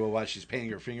instruction manual while she's painting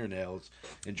her fingernails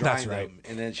and drying That's right. them,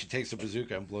 and then she takes the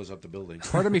bazooka and blows up the building.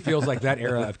 Part of me feels like that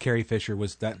era of Carrie Fisher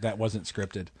was that wasn't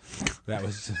scripted. That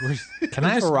was. Can I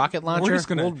have a rocket launcher? We're just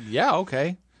gonna. Well, yeah,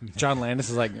 okay. John Landis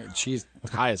is like, she's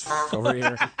high as f- over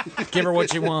here. Give her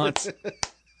what she wants.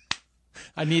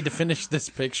 I need to finish this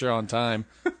picture on time.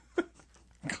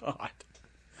 God.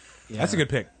 That's a good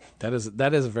pick. That is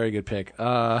a very good pick.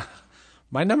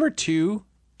 My number 2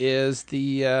 is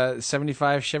the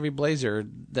 75 Chevy Blazer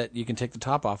that you can take the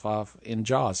top off in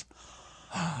Jaws.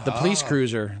 The police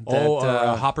cruiser.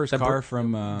 That, Hopper's that car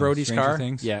from Brody's Stranger car.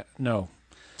 Things? Yeah, no,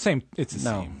 Same. It's the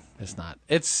no, same. it's not.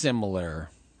 It's similar.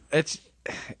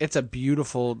 It's a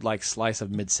beautiful like slice of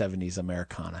mid-70s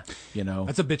Americana. You know.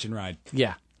 That's a bitchin' ride.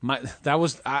 Yeah.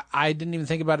 I didn't even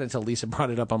think about it until Lisa brought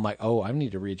it up. I'm like, oh, I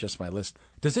need to readjust my list.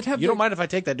 Does it have? You don't mind if I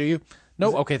take that, do you?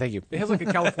 No, okay, thank you. It has like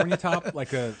a California top,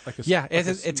 like a. Yeah, like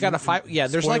it's got a 5. Yeah,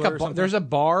 there's like spoiler or something? there's a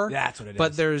bar. That's what it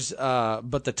but is. there's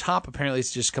but the top apparently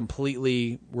is just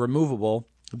completely removable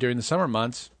during the summer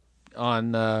months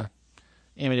on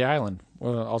Amity Island,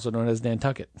 also known as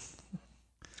Nantucket.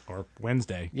 or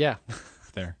Wednesday. Yeah,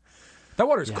 There. That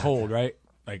water's cold, right?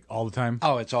 Like all the time.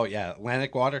 Oh, it's all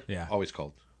Atlantic water. Yeah. Always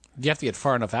cold. You have to get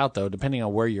far enough out, though. Depending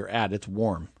on where you're at, it's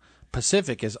warm.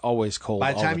 Pacific is always cold.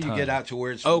 By the all time the you time. get out to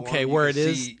where it's Okay, warm, where you can it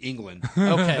is? see England.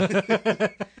 Okay.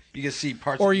 You can see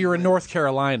parts. Or of you're in England. North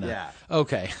Carolina. Yeah.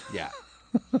 Okay. Yeah.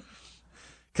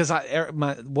 Because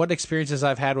what experiences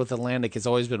I've had with Atlantic has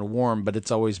always been warm, but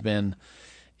it's always been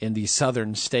in the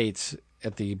southern states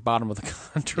at the bottom of the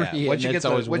country. Yeah. Once and you it's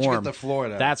get always once you warm. get to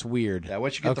Florida, That's weird. Yeah.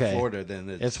 Once you get to Okay. Florida, then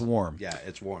It's warm. Yeah,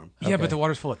 it's warm. Yeah, Okay. but the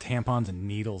water's full of tampons and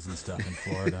needles and stuff in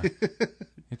Florida. You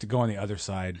have to go on the other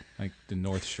side, like the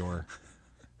North Shore.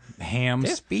 Hams.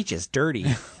 This beach is dirty.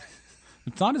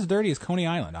 It's not as dirty as Coney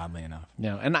Island, oddly enough.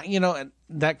 No, and and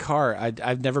that car,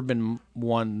 I've never been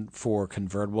one for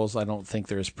convertibles. I don't think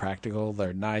they're as practical.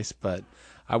 They're nice, but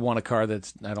I want a car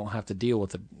that's I don't have to deal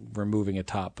with removing a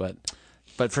top.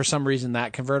 But for some reason,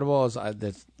 that convertible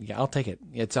I'll take it.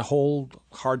 It's a whole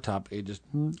hard top. It just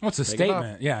Oh, it's a take it off.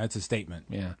 statement. Yeah, it's a statement.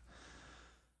 Yeah.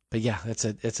 But yeah, it's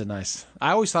a nice.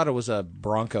 I always thought it was a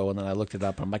Bronco, and then I looked it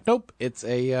up. And I'm like, nope, it's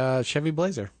a Chevy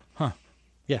Blazer. Huh.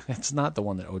 Yeah, it's not the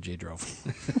one that OJ drove.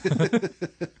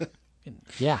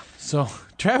 Yeah. So,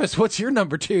 Travis, what's your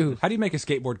number 2? How do you make a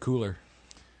skateboard cooler?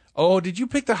 Oh, did you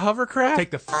pick the hovercraft?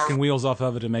 Take the fucking wheels off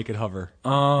of it to make it hover.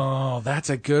 Oh, that's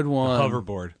a good one.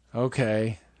 Hoverboard.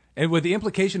 Okay. And with the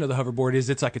implication of the hoverboard is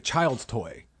it's like a child's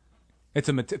toy. It's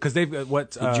a because they've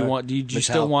what Did you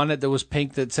still want it that was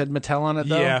pink that said Mattel on it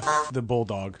though? yeah the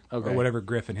bulldog Okay. or whatever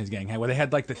Griff and his gang had where they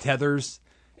had like the tethers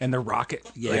and the rocket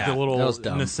like the little that was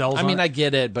dumb. nacelles. I mean, on it. I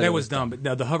get it, but that it was dumb. But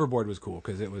no, the hoverboard was cool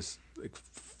because it was like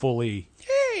fully.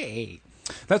 Hey.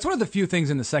 That's one of the few things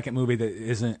in the second movie that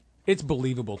isn't. It's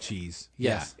believable cheese.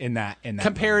 Yes. in that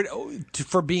Compared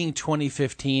for being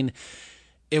 2015,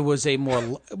 it was a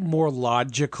more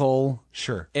logical.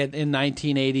 Sure. In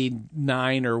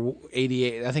 1989 or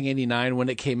 88, I think 89 when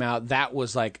it came out, that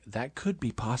was like that could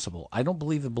be possible. I don't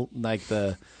believe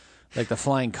the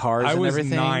flying cars I and was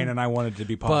everything. 9 and I wanted to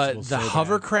be possible. But the so bad.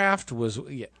 hovercraft was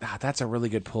that's a really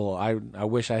good pull. I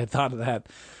wish I had thought of that,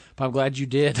 but I'm glad you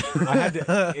did. I had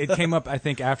to, it came up I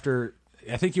think after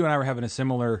I think you and I were having a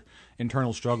similar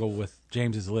internal struggle with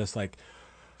James's list like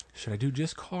should I do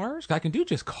just cars? I can do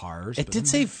just cars. It but did then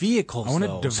say vehicles. I want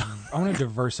though. to I want to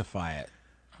diversify it.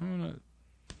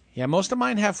 Yeah, most of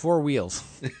mine have 4 wheels,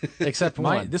 except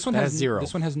one. This one that has 0.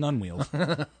 This one has none wheels.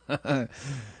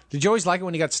 Did you always like it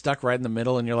when you got stuck right in the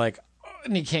middle and you're like, oh,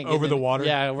 and you can't get Over the water?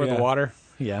 Yeah, over Yeah. the water.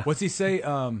 Yeah. What's he say?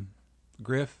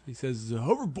 Griff. He says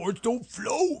hoverboards don't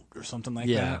float or something like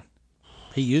Yeah. that.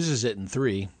 He uses it in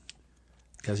 3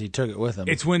 because he took it with him.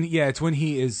 It's when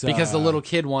he is because the little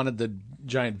kid wanted the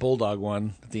giant bulldog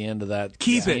one at the end of that.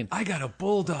 keep scene. it. I got a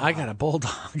bulldog. I got a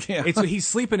bulldog. Yeah. It's when he's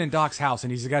sleeping in Doc's house and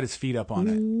he's got his feet up on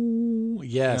it. Yes.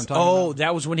 You know what I'm talking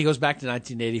That was when he goes back to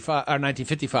 1985 or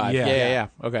 1955. Yeah. Yeah.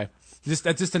 Okay.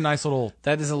 That's just a nice little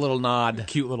That is a little nod.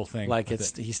 cute little thing. Like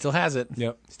with he still has it.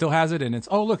 Yep. Still has it, and it's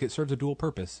look, it serves a dual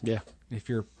purpose. Yeah. If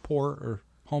you're poor or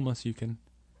homeless, you can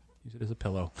use it as a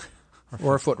pillow Or a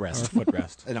or footrest. a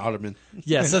footrest. An ottoman.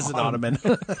 Yes, that's an ottoman.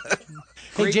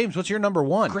 Hey, James, what's your number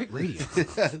 1? Great radio.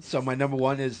 So my number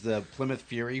 1 is the Plymouth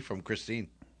Fury from Christine.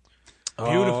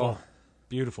 Beautiful,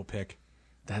 beautiful pick.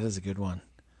 That is a good one.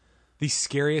 The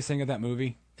scariest thing of that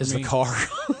movie Is for the me car.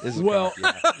 Is the Well,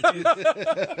 car,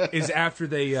 yeah. is after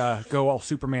they go all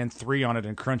Superman 3 on it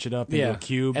and crunch it up into Yeah. a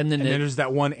cube, And then there's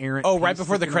that one errant. Oh, right piece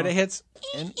before the sticking credit off. hits?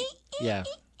 And, yeah.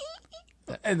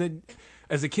 And then,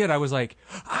 as a kid, I was like,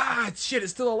 shit,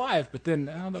 it's still alive. But then,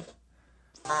 how the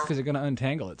fuck is it going to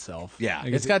untangle itself? Yeah.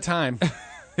 Like, It's got time.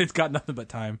 it's got nothing but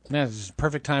time. Yeah, it's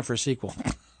perfect time for a sequel.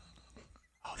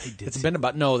 Oh, they did. It's been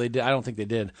about no, they did. I don't think they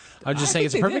did. I'm just saying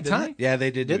it's a think they perfect did, didn't time. Yeah,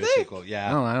 they did do Did a they? sequel. Yeah.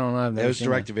 I don't know. I've It never was seen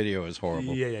direct to video. It was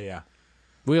horrible. Yeah.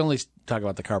 We only talk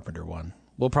about the Carpenter one.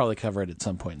 We'll probably cover it at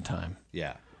some point in time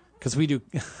Yeah. because we do.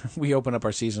 We open up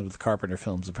our season with Carpenter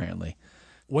films. Apparently,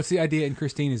 What's the idea in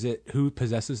Christine? Is it who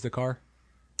possesses the car?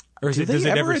 Or is do it, they does it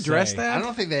ever ever address say? that? I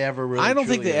don't think they ever really. I don't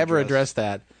think truly they ever addressed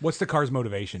address that. What's the car's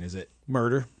motivation? Is it?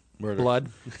 Murder, blood.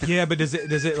 Yeah, but does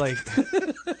it like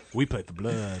we play for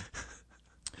blood?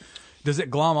 Does it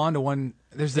glom onto one?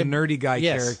 There's the nerdy guy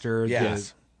yes. character,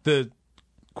 Yes. the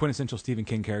quintessential Stephen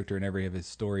King character in every of his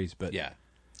stories. But Yeah.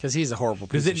 Because he's a horrible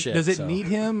piece does it of shit. does it so. need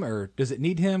him or does it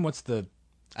need him? What's the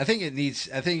I think it needs.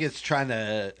 I think it's trying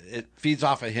to. It feeds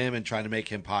off of him and trying to make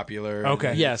him popular. Okay.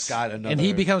 And Yes, it's got another, and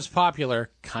he becomes popular,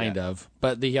 kind Yeah. of.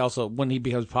 But he also, when he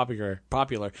becomes popular,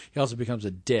 he also becomes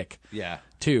a dick Yeah.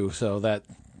 too. So that,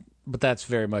 but that's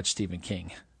very much Stephen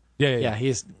King. Yeah,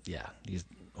 he's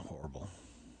horrible.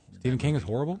 Stephen King is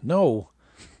horrible. No,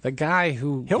 the guy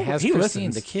who He Christine,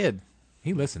 listens. the kid.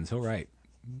 He listens. He'll write.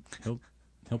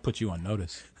 He'll put you on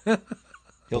notice.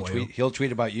 He'll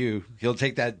tweet about you. He'll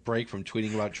take that break from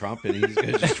tweeting about Trump, and he's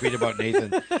going to just tweet about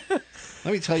Nathan.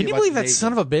 Let me tell you. Can you about believe that Nathan.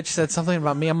 son of a bitch said something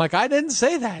about me? I'm like, I didn't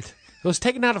say that. It was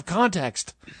taken out of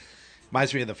context.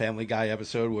 Reminds me of the Family Guy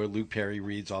episode where Luke Perry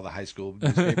reads all the high school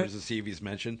newspapers to see if he's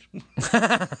mentioned.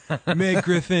 Meg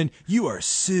Griffin, you are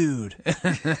sued.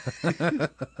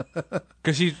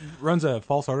 Because she runs a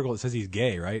false article that says he's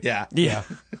gay, right? Yeah. Yeah.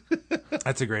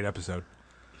 That's a great episode.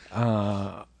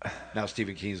 Now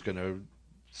Stephen King's going to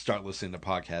start listening to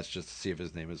podcasts just to see if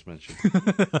his name is mentioned.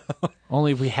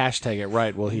 Only if we hashtag it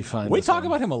right will he find We us talk on.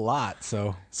 about him a lot,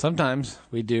 so. Sometimes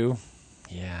we do.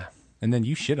 Yeah. And then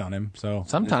you shit on him, so.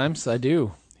 Sometimes I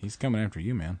do. He's coming after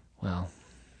you, man. Well,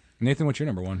 Nathan, what's your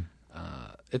number one?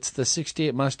 it's the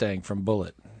 68 Mustang from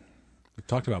Bullitt. We've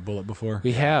talked about Bullitt before.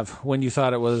 We have. When you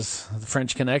thought it was the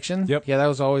French Connection? Yep. Yeah, that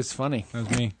was always funny. That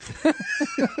was me.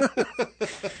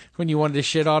 When you wanted to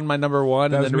shit on my number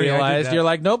one and was then me. I did realized that. you're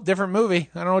like, nope, different movie.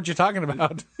 I don't know what you're talking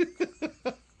about.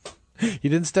 You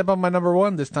didn't step on my number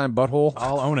one this time, butthole.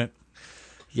 I'll own it.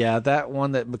 Yeah, that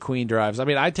one that McQueen drives. I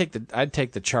mean, I'd take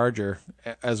the Charger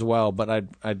as well, but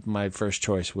my first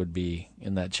choice would be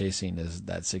in that chase scene is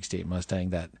that 68 Mustang,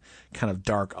 that kind of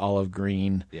dark olive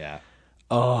green. Yeah.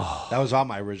 Oh, That was on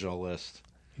my original list.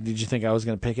 did you think I was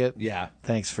going to pick it? Yeah.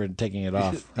 Thanks for taking it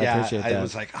off. I Yeah, appreciate that. I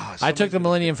was like, oh, I took somebody's the gonna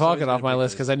Millennium pick- somebody's Falcon off gonna my pick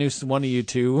list this. because I knew one of you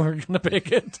two were going to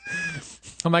pick it.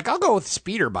 I'm like, I'll go with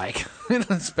speeder bike.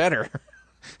 It's better.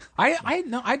 I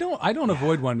don't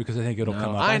avoid one because I think it'll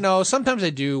come up. I know. Sometimes I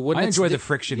do. When I it's enjoy the di-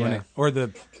 friction yeah. when it, or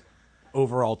the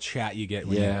overall chat you get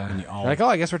when Yeah. you all. Like, oh,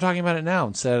 I guess we're talking about it now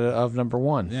instead of number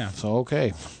one. Yeah. So,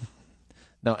 okay.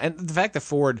 No, and the fact that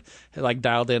Ford like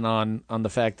dialed in on the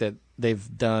fact that they've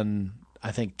done,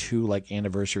 I think, 2 like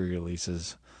anniversary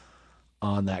releases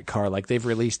on that car. Like they've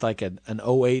released like an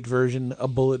 08 version, a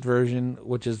Bullitt version,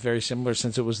 which is very similar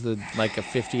since it was the like a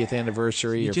 50th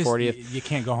anniversary or 40th. You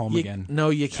can't go home again. No,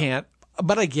 you can't.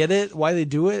 But I get it why they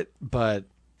do it. But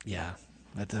yeah,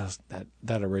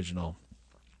 that original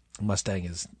Mustang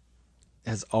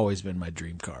has always been my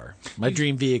dream car, my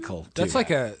dream vehicle. Too. That's like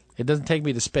a It doesn't take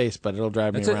me to space, but it'll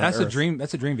drive me around. that's a Earth. dream.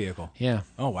 That's a dream vehicle. Yeah,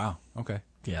 Oh wow. Okay.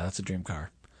 yeah, that's a dream car.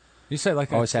 You said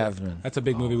like Always that's- have been. That's a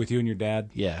big movie with you and your dad.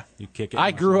 Yeah, You kick it.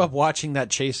 I grew up watching that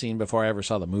chase scene before I ever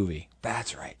saw the movie.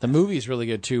 That's right. The movie is really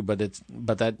good too, but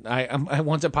that I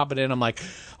once I pop it in, I'm like,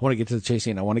 I want to get to the chase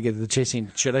scene. I want to get to the chase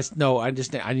scene. Should I? No, I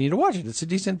need to watch it. It's a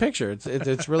decent picture.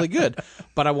 It's really good,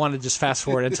 but I want to just fast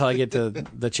forward until I get to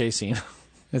the chase scene.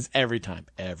 It's every time.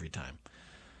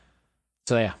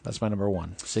 So yeah, that's my number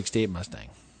one. 68 Mustang,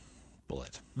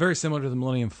 Bullitt. Very similar to the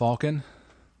Millennium Falcon.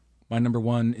 My number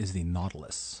one is the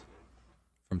Nautilus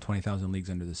from 20,000 Leagues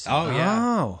Under the Sea. Oh, yeah.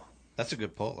 Oh, That's a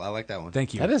good pull. I like that one.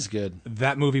 Thank you. that is good.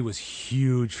 That movie was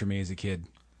huge for me as a kid.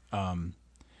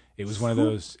 It was one of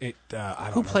those. I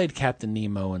don't Who know. played Captain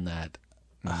Nemo in that?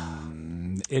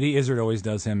 Eddie Izzard always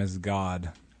does him as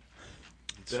God.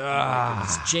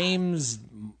 It's James.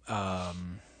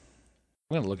 I'm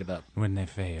gonna look it up. When they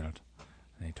failed,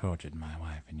 they tortured my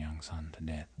wife and young son to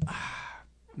death.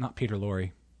 Not Peter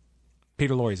Lorre.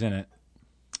 Peter Lorre's in it.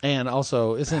 And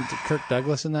also, isn't Kirk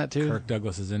Douglas in that too? Kirk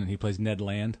Douglas is in it. He plays Ned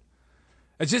Land.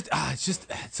 It's just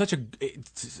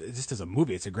as a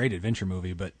movie, it's a great adventure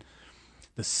movie, but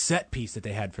the set piece that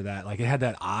they had for that, like it had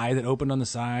that eye that opened on the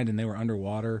side and they were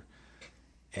underwater.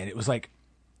 And it was like,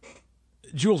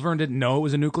 Jules Verne didn't know it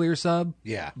was a nuclear sub.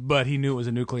 Yeah. But he knew it was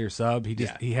a nuclear sub.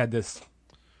 Yeah. He had this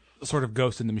sort of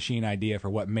Ghost in the Machine idea for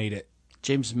what made it.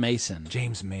 James Mason.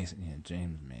 James Mason. Yeah,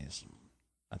 James Mason.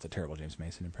 That's a terrible James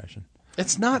Mason impression.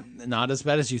 It's not as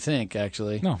bad as you think,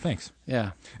 actually. No, thanks.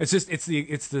 Yeah. It's just it's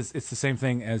the same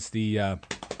thing as the I'm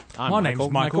my name's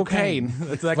Michael Caine.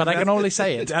 It's like, but I can only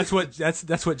say it. That's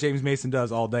what James Mason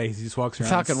does all day. He just walks around.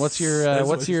 Falcon, what's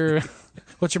your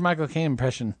Michael Caine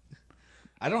impression?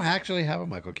 I don't actually have a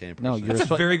Michael Caine impression. No, you're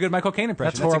That's a very good Michael Caine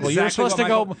impression. That's horrible. You're exactly supposed to what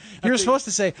go. Michael- You're supposed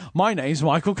to say, "My name's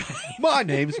Michael Caine." My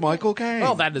name's Michael Caine.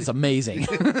 Oh, that is amazing.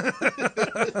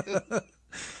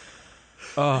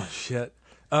 Oh shit.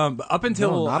 Up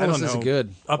until No, I Nautilus don't know, is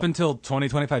good. Up until 20,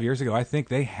 25 years ago, I think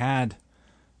they had,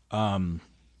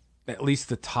 at least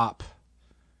the top.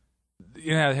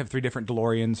 You know, they have 3 different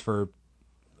DeLoreans for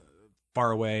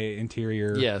far away,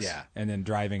 interior, Yes. Yeah. and then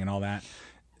driving and all that.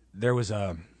 There was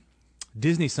a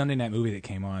Disney Sunday night movie that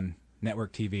came on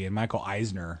network TV, and Michael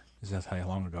Eisner, that's how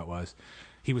long ago it was,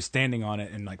 he was standing on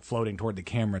it and like floating toward the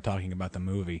camera talking about the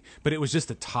movie. But it was just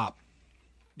the top,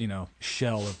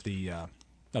 shell of the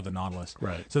Nautilus.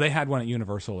 Right. So they had one at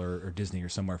Universal or Disney or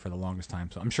somewhere for the longest time.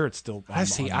 So I'm sure it's still. I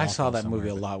see. on I saw Malco that movie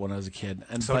a somewhere, lot when I was a kid,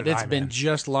 So but did it's I, been man.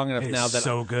 just long enough but now It's that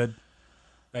so good.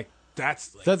 Like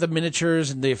That's like The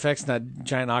miniatures and the effects and that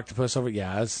giant octopus over.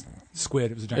 Yeah, it's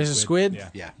squid. It was a giant Is it squid? Yeah.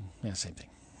 Yeah. yeah, same thing.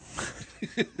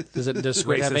 Does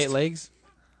squid have Racist. 8 legs?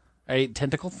 8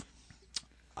 tentacles?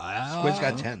 Squid's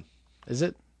got 10. Is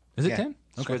it? Is it Yeah. 10?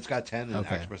 Squid's got 10, and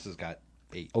Okay. Octopus has got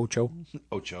 8. Ocho.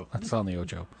 Ocho. It's on the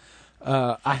Ocho.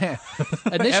 I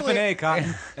initially F&A,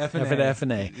 Cotton. F&A.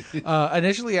 F&A.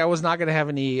 Initially, I was not going to have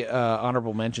any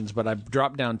honorable mentions, but I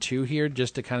dropped down 2 here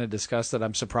just to kind of discuss that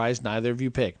I'm surprised neither of you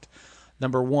picked.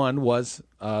 Number 1 was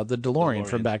the DeLorean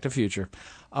from Back to the Future.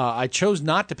 I chose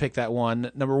not to pick that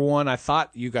one. Number 1, I thought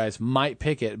you guys might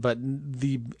pick it, but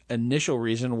the initial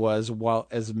reason was, while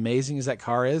as amazing as that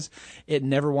car is, it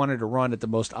never wanted to run at the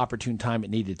most opportune time it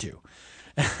needed to.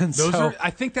 And Those so, are. I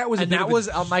think that was. A and bit that of a- was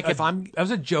like if I'm That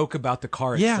was a joke about the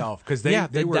car yeah, itself because they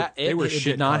were it shit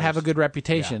did not have a cars. good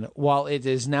reputation. While it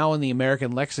is now in the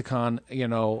American lexicon,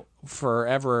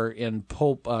 forever in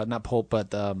pulp, not pulp,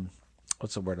 but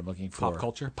what's the word I'm looking for? Pop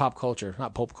culture? Pop culture,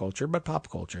 not pulp culture, but pop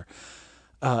culture.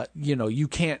 You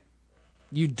can't.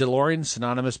 DeLorean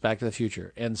synonymous Back to the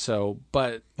Future, and so,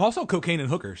 but Also, cocaine and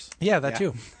hookers. yeah, that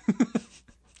too.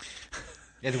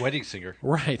 Yeah, the wedding singer.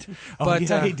 Right, but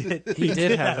yeah, he did. He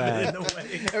did have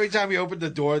that. Every time he opened the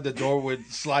door would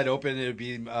slide open, and it'd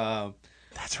be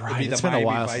That's it'd right. be the It's been a Miami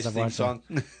while Vice since I've theme watched song.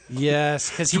 that. Yes,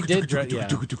 because he did. Yeah.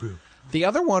 The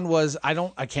other one was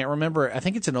I can't remember. I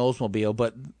think it's an Oldsmobile,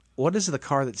 but what is the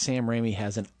car that Sam Raimi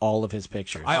has in all of his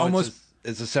pictures?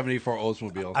 It's a 74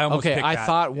 Oldsmobile. I almost Okay, picked I that.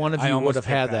 thought one of I you almost would have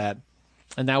picked had that.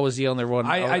 And that was the only one.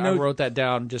 I know- I wrote that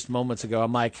down just moments ago.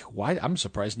 I'm like, why? I'm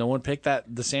surprised no one picked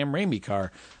the Sam Raimi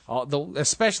car,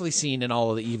 especially seen in all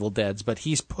of the Evil Deads. But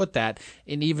he's put that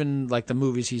in even like the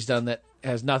movies he's done that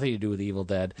has nothing to do with Evil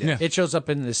Dead. Yeah. It shows up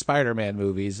in the Spider-Man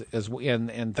movies and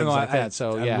things No, like that.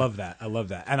 So I yeah, love that. I love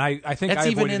that. And I think That's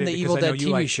I even avoided in it the because Evil I know Dead you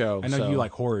TV like- show, I know so- you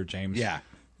like horror, James. Yeah.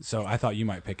 So I thought you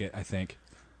might pick it. I think.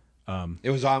 It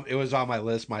was on my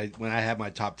list. When I had my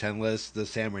top 10 list, the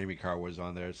Sam Raimi car was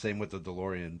on there. Same with the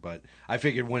DeLorean. But I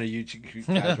figured one of you two guys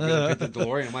were going to pick the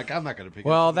DeLorean. I'm like, I'm not going to pick it.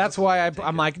 Well, Someone that's else is why gonna take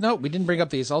I'm it. like, no, we didn't bring up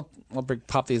these. I'll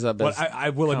pop these up. But As I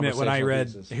will admit, when I read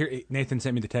conversational pieces. here, Nathan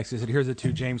sent me the text. He said, "Here's the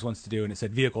 2 James wants to do," and it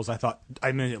said vehicles. I thought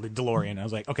immediately DeLorean. I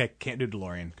was like, okay, can't do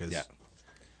DeLorean because Yeah.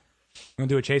 I'm gonna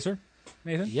do a chaser,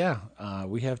 Nathan. Yeah,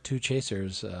 we have 2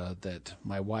 chasers that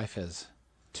my wife has.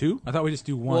 2? I thought we just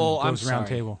do one. Well, I'm goes round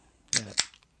sorry. table.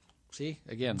 See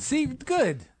again. See,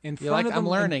 good. In You're front like, of I'm the-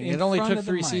 learning. in It only front took of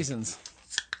the 3 mic. seasons.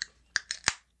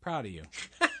 Proud of you.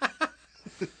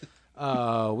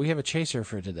 We have a chaser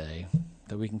for today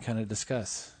that we can kind of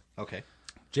discuss. Okay.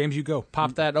 James, you go.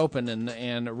 Pop that open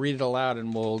and read it aloud,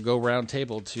 and we'll go round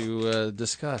table to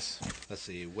discuss. Let's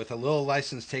see. With a little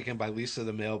license taken by Lisa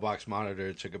the mailbox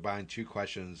monitor to combine 2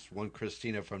 questions, one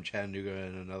Christina from Chattanooga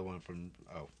and another one from...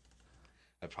 Oh,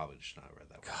 I probably should not have read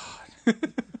that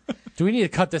one. Do we need to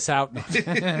cut this out?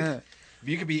 If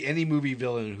you could be any movie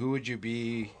villain, who would you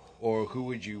be, or who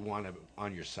would you want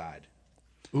on your side?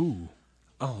 Ooh.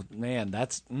 Oh man,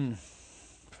 that's.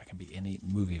 If I can be any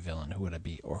movie villain, who would I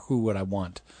be, or who would I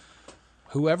want?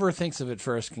 Whoever thinks of it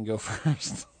first can go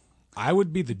first. I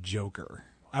would be the Joker.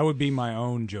 I would be my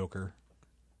own Joker.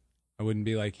 I wouldn't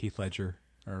be like Heath Ledger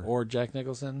or. Or Jack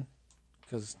Nicholson,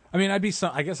 because I mean, I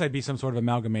guess I'd be some sort of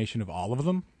amalgamation of all of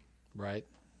them, right.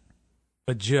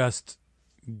 but just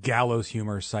gallows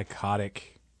humor,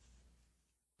 psychotic.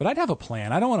 But I'd have a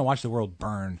plan. I don't want to watch the world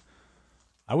burn.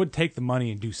 I would take the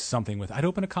money and do something with it. I'd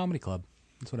open a comedy club.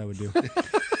 That's what I would do.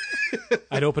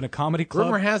 I'd open a comedy club.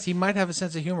 Rumor has he might have a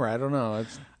sense of humor. I don't know.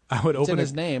 I would It's open in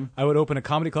his name. I would open a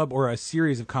comedy club or a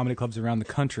series of comedy clubs around the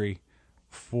country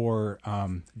for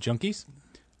junkies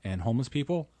and homeless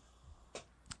people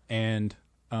and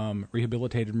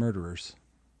rehabilitated murderers.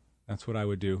 That's what I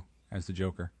would do as the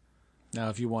Joker. Now,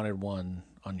 if you wanted one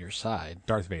on your side,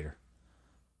 Darth Vader.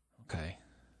 okay.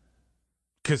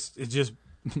 Because it just...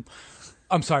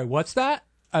 I'm sorry, what's that?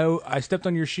 I stepped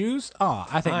on your shoes? Oh,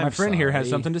 I think I'm my friend here has sorry.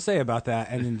 something to say about that.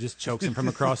 And then just chokes him from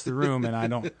across the room, and I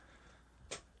don't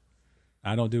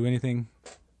do anything.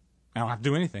 I don't have to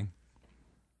do anything.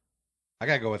 I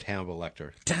got to go with Hannibal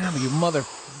Lecter. Damn you,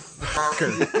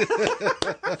 motherfucker!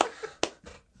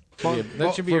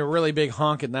 That should be a really big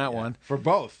honk in that one. For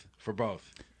both.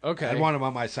 Okay. I'd want him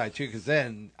on my side, too, because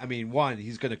then, I mean, one,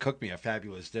 he's going to cook me a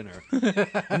fabulous dinner.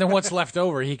 And then what's left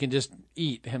over, he can just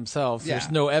eat himself. Yeah.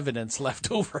 There's no evidence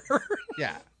left over.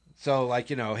 Yeah. So, like,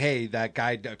 hey, that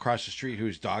guy across the street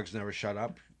whose dogs never shut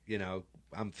up,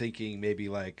 I'm thinking maybe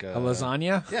like... A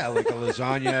lasagna? Yeah, like a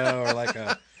lasagna or like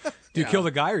a... Do you kill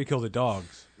the guy or you kill the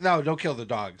dogs? No, don't kill the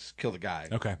dogs. Kill the guy.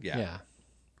 Okay. Yeah.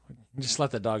 Just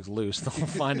let the dogs loose. They'll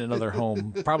find another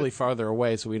home, probably farther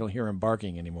away, so we don't hear him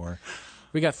barking anymore.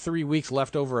 We got 3 weeks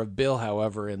left over of Bill,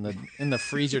 however, in the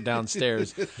freezer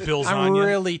downstairs. Bill I'm Lasagna.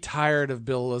 really tired of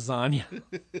Bill Lasagna.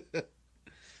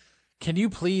 Can you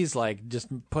please just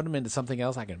put him into something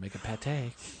else? I can make a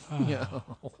pate. Yeah.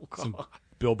 Oh, God. Some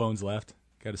Bill Bones left.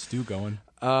 Got a stew going.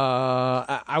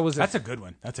 I was. That's a good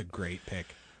one. That's a great pick.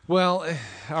 Well,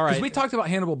 all right. Because we talked about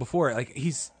Hannibal before. Like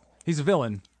he's a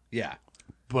villain, Yeah.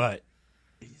 but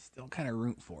you still kind of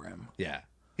root for him Yeah.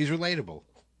 He's relatable.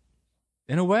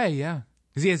 in a way. Yeah,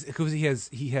 because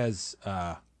he has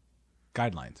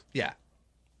guidelines. Yeah.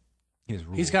 He has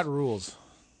rules. He's got rules.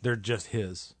 They're just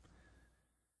his.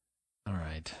 All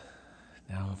right.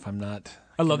 Now, if I'm not,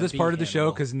 I love gonna this be part of the show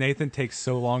Hannibal- because Nathan takes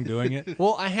so long doing it.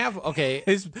 Well, I have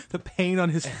The pain on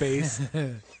his face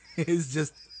is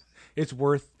just it's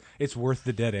worth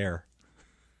the dead air.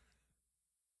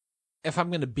 If I'm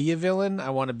going to be a villain, I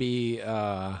want to be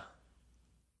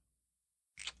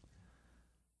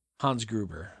Hans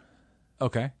Gruber.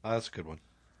 Okay. Oh, that's a good one.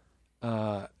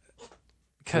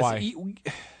 Why?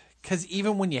 Because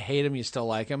even when you hate him, you still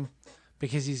like him.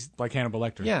 Because he's, Like Hannibal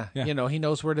Lecter. yeah, he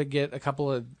knows where to get a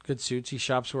couple of good suits. He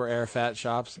shops where Arafat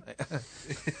shops.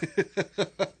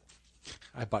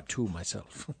 I bought 2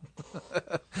 myself.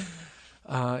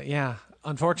 Yeah.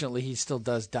 Unfortunately, he still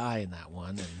does die in that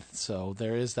one, and so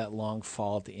there is that long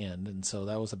fall at the end, and so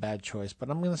that was a bad choice. But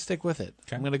I'm going to stick with it.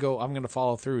 Okay. I'm going to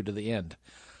follow through to the end.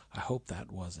 I hope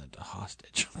that wasn't a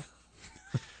hostage.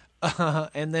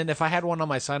 And then if I had one on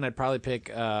my side, I'd probably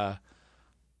pick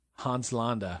Hans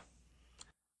Landa.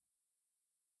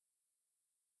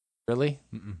 Really?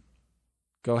 Mm-mm.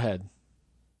 Go ahead.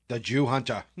 The Jew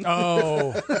Hunter.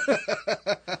 Oh,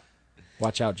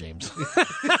 Watch out, James.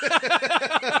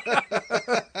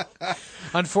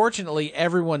 Unfortunately,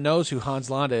 everyone knows who Hans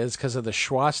Landa is because of the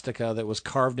swastika that was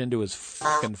carved into his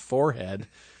fucking forehead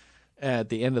at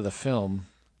the end of the film.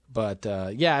 But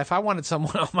yeah, if I wanted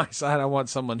someone on my side, I want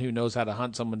someone who knows how to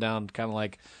hunt someone down, kind of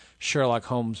like Sherlock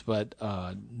Holmes, but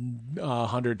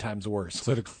 100 times worse.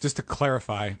 so just to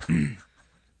clarify,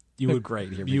 you would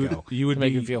Great, here we you go. would you would to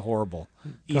make be you feel horrible.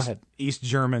 Go East, ahead. East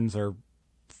Germans are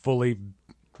fully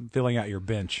filling out your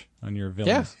bench on your Yeah,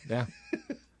 villains. yeah.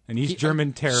 An East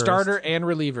German terrorist, Starter and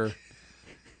reliever.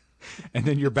 and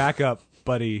then your backup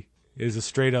buddy is a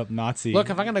straight up Nazi. Look,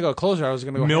 if I'm going to go closer, I was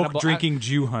going to go milk Hannibal. drinking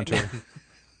Jew hunter.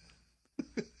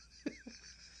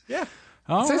 Yeah.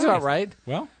 All Sounds about right.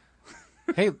 Well,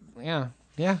 Hey, yeah.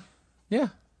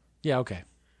 Okay.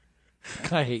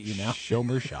 I hate you now.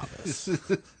 Shomer Shabbos.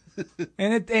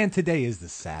 and today is the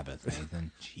Sabbath,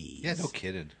 Nathan. Jeez. Yeah, no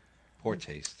kidding. Poor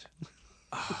taste.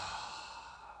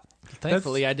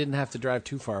 Thankfully, I didn't have to drive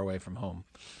too far away from home.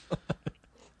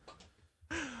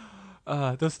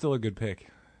 That's still a good pick.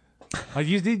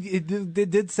 It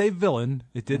did say villain.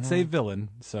 It did say villain,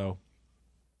 so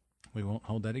we won't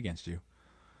hold that against you.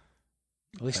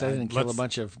 At least I didn't kill a let's-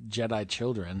 bunch of Jedi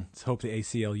children. Let's hope the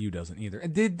ACLU doesn't either.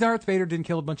 And did Darth Vader didn't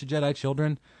kill a bunch of Jedi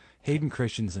children? Hayden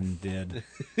Christensen did.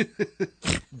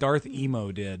 Darth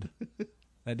Emo did.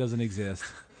 That doesn't exist.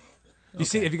 You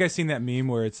see? Have you guys seen that meme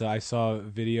where it's? I saw a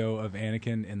video of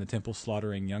Anakin in the temple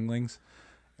slaughtering younglings,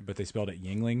 but they spelled it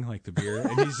Yingling, like the beer,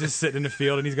 and he's just sitting in the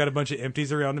field and he's got a bunch of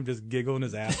empties around him, just giggling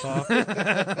his ass off.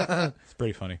 It's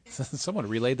pretty funny. Someone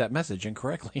relayed that message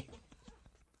incorrectly.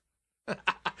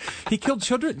 He killed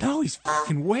children? No, he's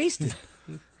fucking wasted.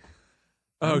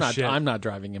 Oh shit! I'm not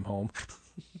driving him home.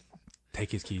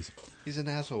 Take his keys. He's an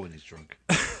asshole when he's drunk.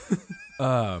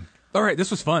 All right,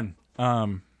 this was fun.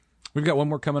 We've got one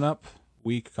more coming up.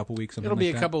 Couple weeks. Something It'll be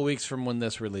like a that. couple weeks from when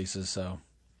this releases, so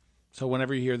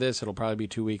whenever you hear this, it'll probably be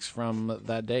 2 weeks from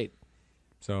that date.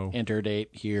 So, Enter date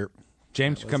here.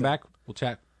 James, come back. We'll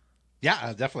chat.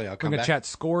 Yeah, definitely. I'll We're come gonna back. chat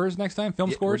scores next time. Film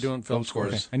We're scores. doing film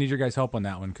scores. Okay. I need your guys' help on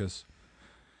that one because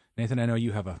Nathan, I know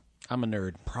you have a I'm a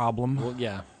nerd. problem. Well,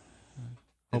 yeah.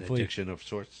 An Hopefully, addiction of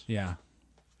sorts. yeah.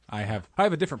 I have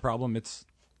a different problem. It's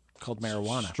Called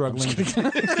marijuana. struggling.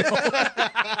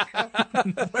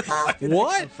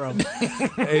 What?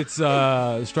 It's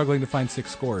struggling to find 6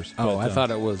 scores. Oh, But, I thought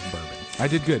it was bourbon. I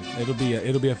did good.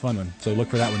 It'll be a fun one. So look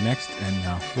for that one next,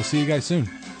 and we'll see you guys soon.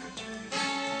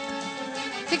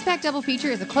 Six Pack Double Feature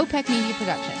is a Klopek Media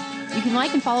production. You can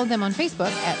like and follow them on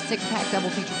Facebook at Six Pack Double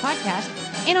Feature Podcast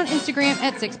and on Instagram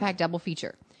at Six Pack Double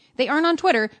Feature. They aren't on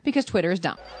Twitter because Twitter is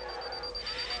dumb.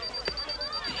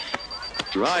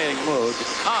 Drying mode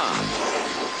on.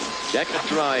 Jacket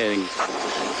drying.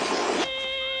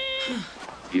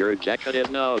 Your jacket is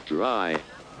now dry.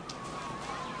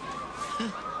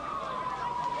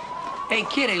 Hey,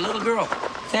 kitty, little girl.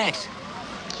 Thanks.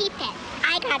 Keep it.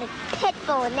 I got a pit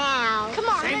bull now. Come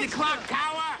on. Save the clock, cow.